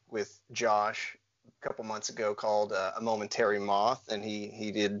track with Josh a couple months ago called A Momentary Moth, and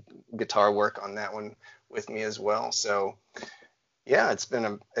he did guitar work on that one with me as well. So yeah, it's been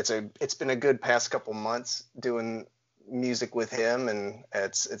a good past couple months doing music with him, and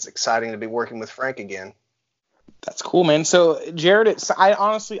it's exciting to be working with Frank again. That's cool, man. So Jared,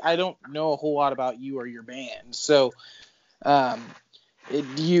 I don't know a whole lot about you or your band. So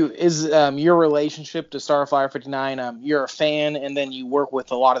your relationship to Starflyer 59, you're a fan, and then you work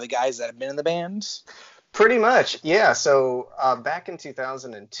with a lot of the guys that have been in the bands? Pretty much, yeah. So back in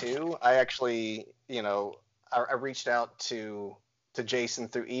 2002, I actually, I reached out to Jason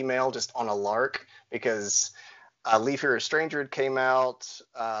through email just on a lark, because Leave Here a Stranger had came out,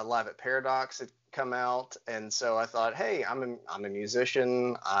 Live at Paradox had come out, and so I thought, hey, I'm a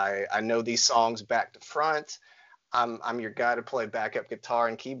musician. I know these songs back to front. I'm your guy to play backup guitar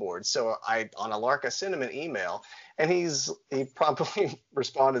and keyboard. So on a lark, I sent him an email, and he promptly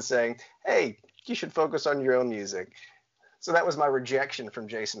responded saying, hey, you should focus on your own music. So that was my rejection from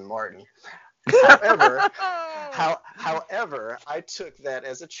Jason Martin. However, I took that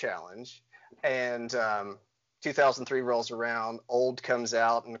as a challenge, and 2003 rolls around, Old comes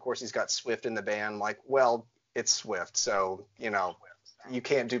out, and of course he's got Swift in the band. I'm like, well, it's Swift, so you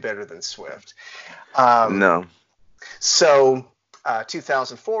can't do better than Swift. No. So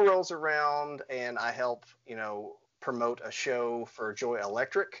 2004 rolls around, and I help promote a show for Joy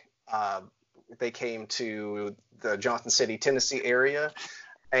Electric. They came to the Johnson City, Tennessee area,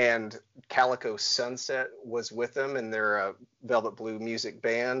 and Calico Sunset was with them, and they're a Velvet Blue music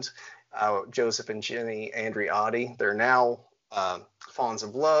band. Joseph and Jenny Andriotti. They're now Fawns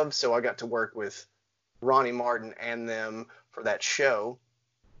of Love, so I got to work with Ronnie Martin and them for that show.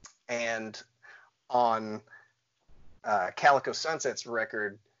 And on Calico Sunset's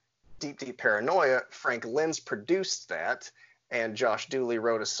record, Deep Deep Paranoia, Frank Lenz produced that, and Josh Dooley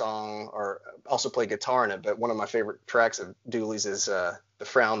wrote a song, or also played guitar in it, but one of my favorite tracks of Dooley's is The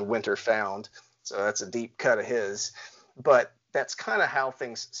Frown Winter Found, so that's a deep cut of his. But that's kind of how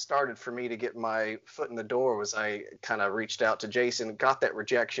things started for me to get my foot in the door. Was I kind of reached out to Jason, got that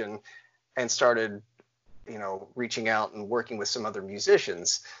rejection, and started reaching out and working with some other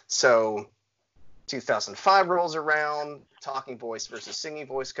musicians. So 2005 rolls around, Talking Voice versus Singing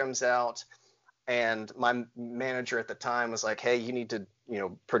Voice comes out, and my manager at the time was like, hey, you need to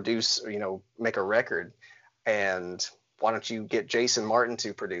produce, make a record, and why don't you get Jason Martin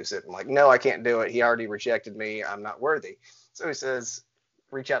to produce it? I'm like, no, I can't do it. He already rejected me. I'm not worthy. So he says,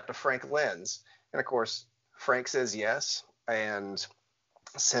 reach out to Frank Lenz. And of course, Frank says yes, and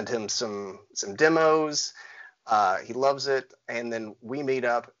sent him some demos. He loves it. And then we meet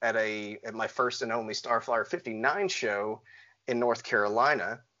up at my first and only Starflyer 59 show in North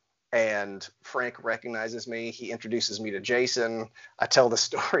Carolina. And Frank recognizes me. He introduces me to Jason. I tell the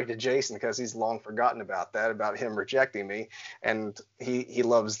story to Jason because he's long forgotten about that, about him rejecting me. And he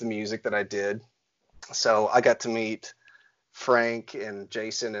loves the music that I did. So I got to meet Frank and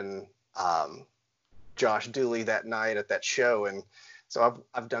Jason and Josh Dooley that night at that show. And so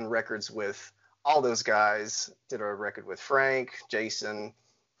I've done records with all those guys. Did a record with Frank, Jason,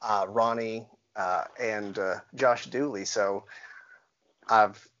 Ronnie, and Josh Dooley. So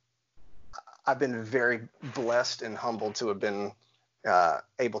I've been very blessed and humbled to have been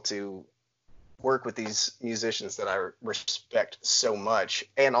able to work with these musicians that I respect so much,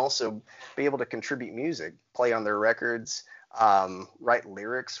 and also be able to contribute music, play on their records, write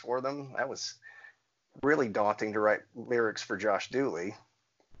lyrics for them. That was really daunting to write lyrics for Josh Dooley.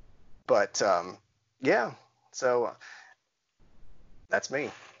 But yeah, so that's me.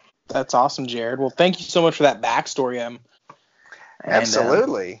 That's awesome, Jared. Well, thank you so much for that backstory.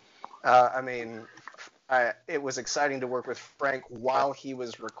 Absolutely. It was exciting to work with Frank while he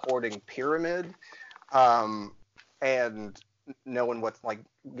was recording Pyramid, and knowing what, like,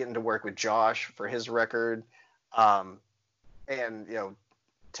 getting to work with Josh for his record, and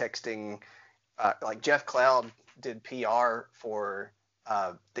texting, like Jeff Cloud did PR for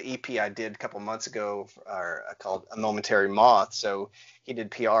the EP I did a couple months ago, called A Momentary Moth. So he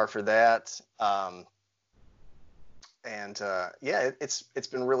did PR for that. And it's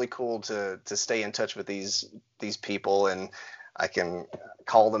been really cool to stay in touch with these people, and I can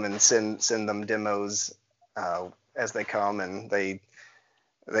call them and send them demos as they come, and they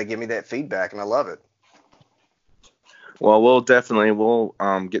give me that feedback, and I love it. Well, we'll get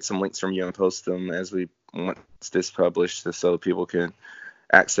some links from you and post them as we once this published, so people can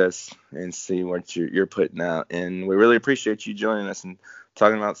access and see what you're putting out. And we really appreciate you joining us and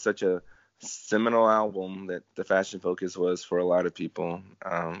talking about such a seminal album that the Fashion Focus was for a lot of people.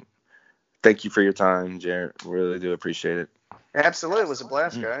 Thank you for your time, Jared. Really do appreciate it. Absolutely. It was a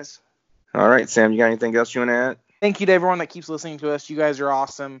blast, guys. All right, Sam, you got anything else you want to add? Thank you to everyone that keeps listening to us. You guys are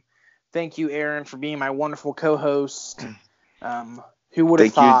awesome. Thank you, Aaron, for being my wonderful co-host. Who would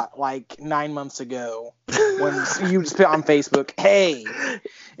have thought, like 9 months ago, when you just put on Facebook, hey.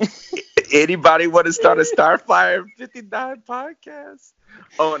 Anybody want to start a Starflyer 59 podcast?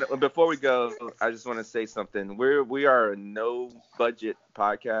 Oh, and before we go, I just want to say something. We are a no-budget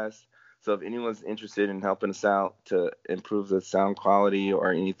podcast, so if anyone's interested in helping us out to improve the sound quality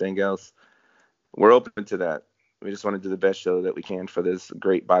or anything else, we're open to that. We just want to do the best show that we can for this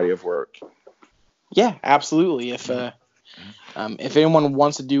great body of work. Yeah, absolutely. If anyone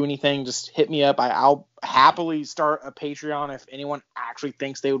wants to do anything, just hit me up. I'll happily start a Patreon if anyone actually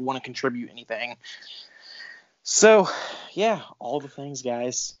thinks they would want to contribute anything. So, yeah, all the things,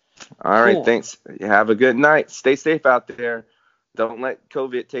 guys. All right, thanks. Have a good night. Stay safe out there. Don't let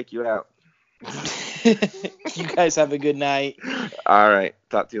COVID take you out. You guys have a good night. All right.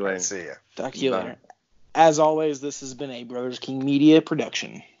 Talk to you later. See ya. Talk to you later. As always, this has been a Brothers King Media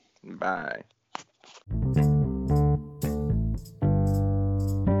production. Bye.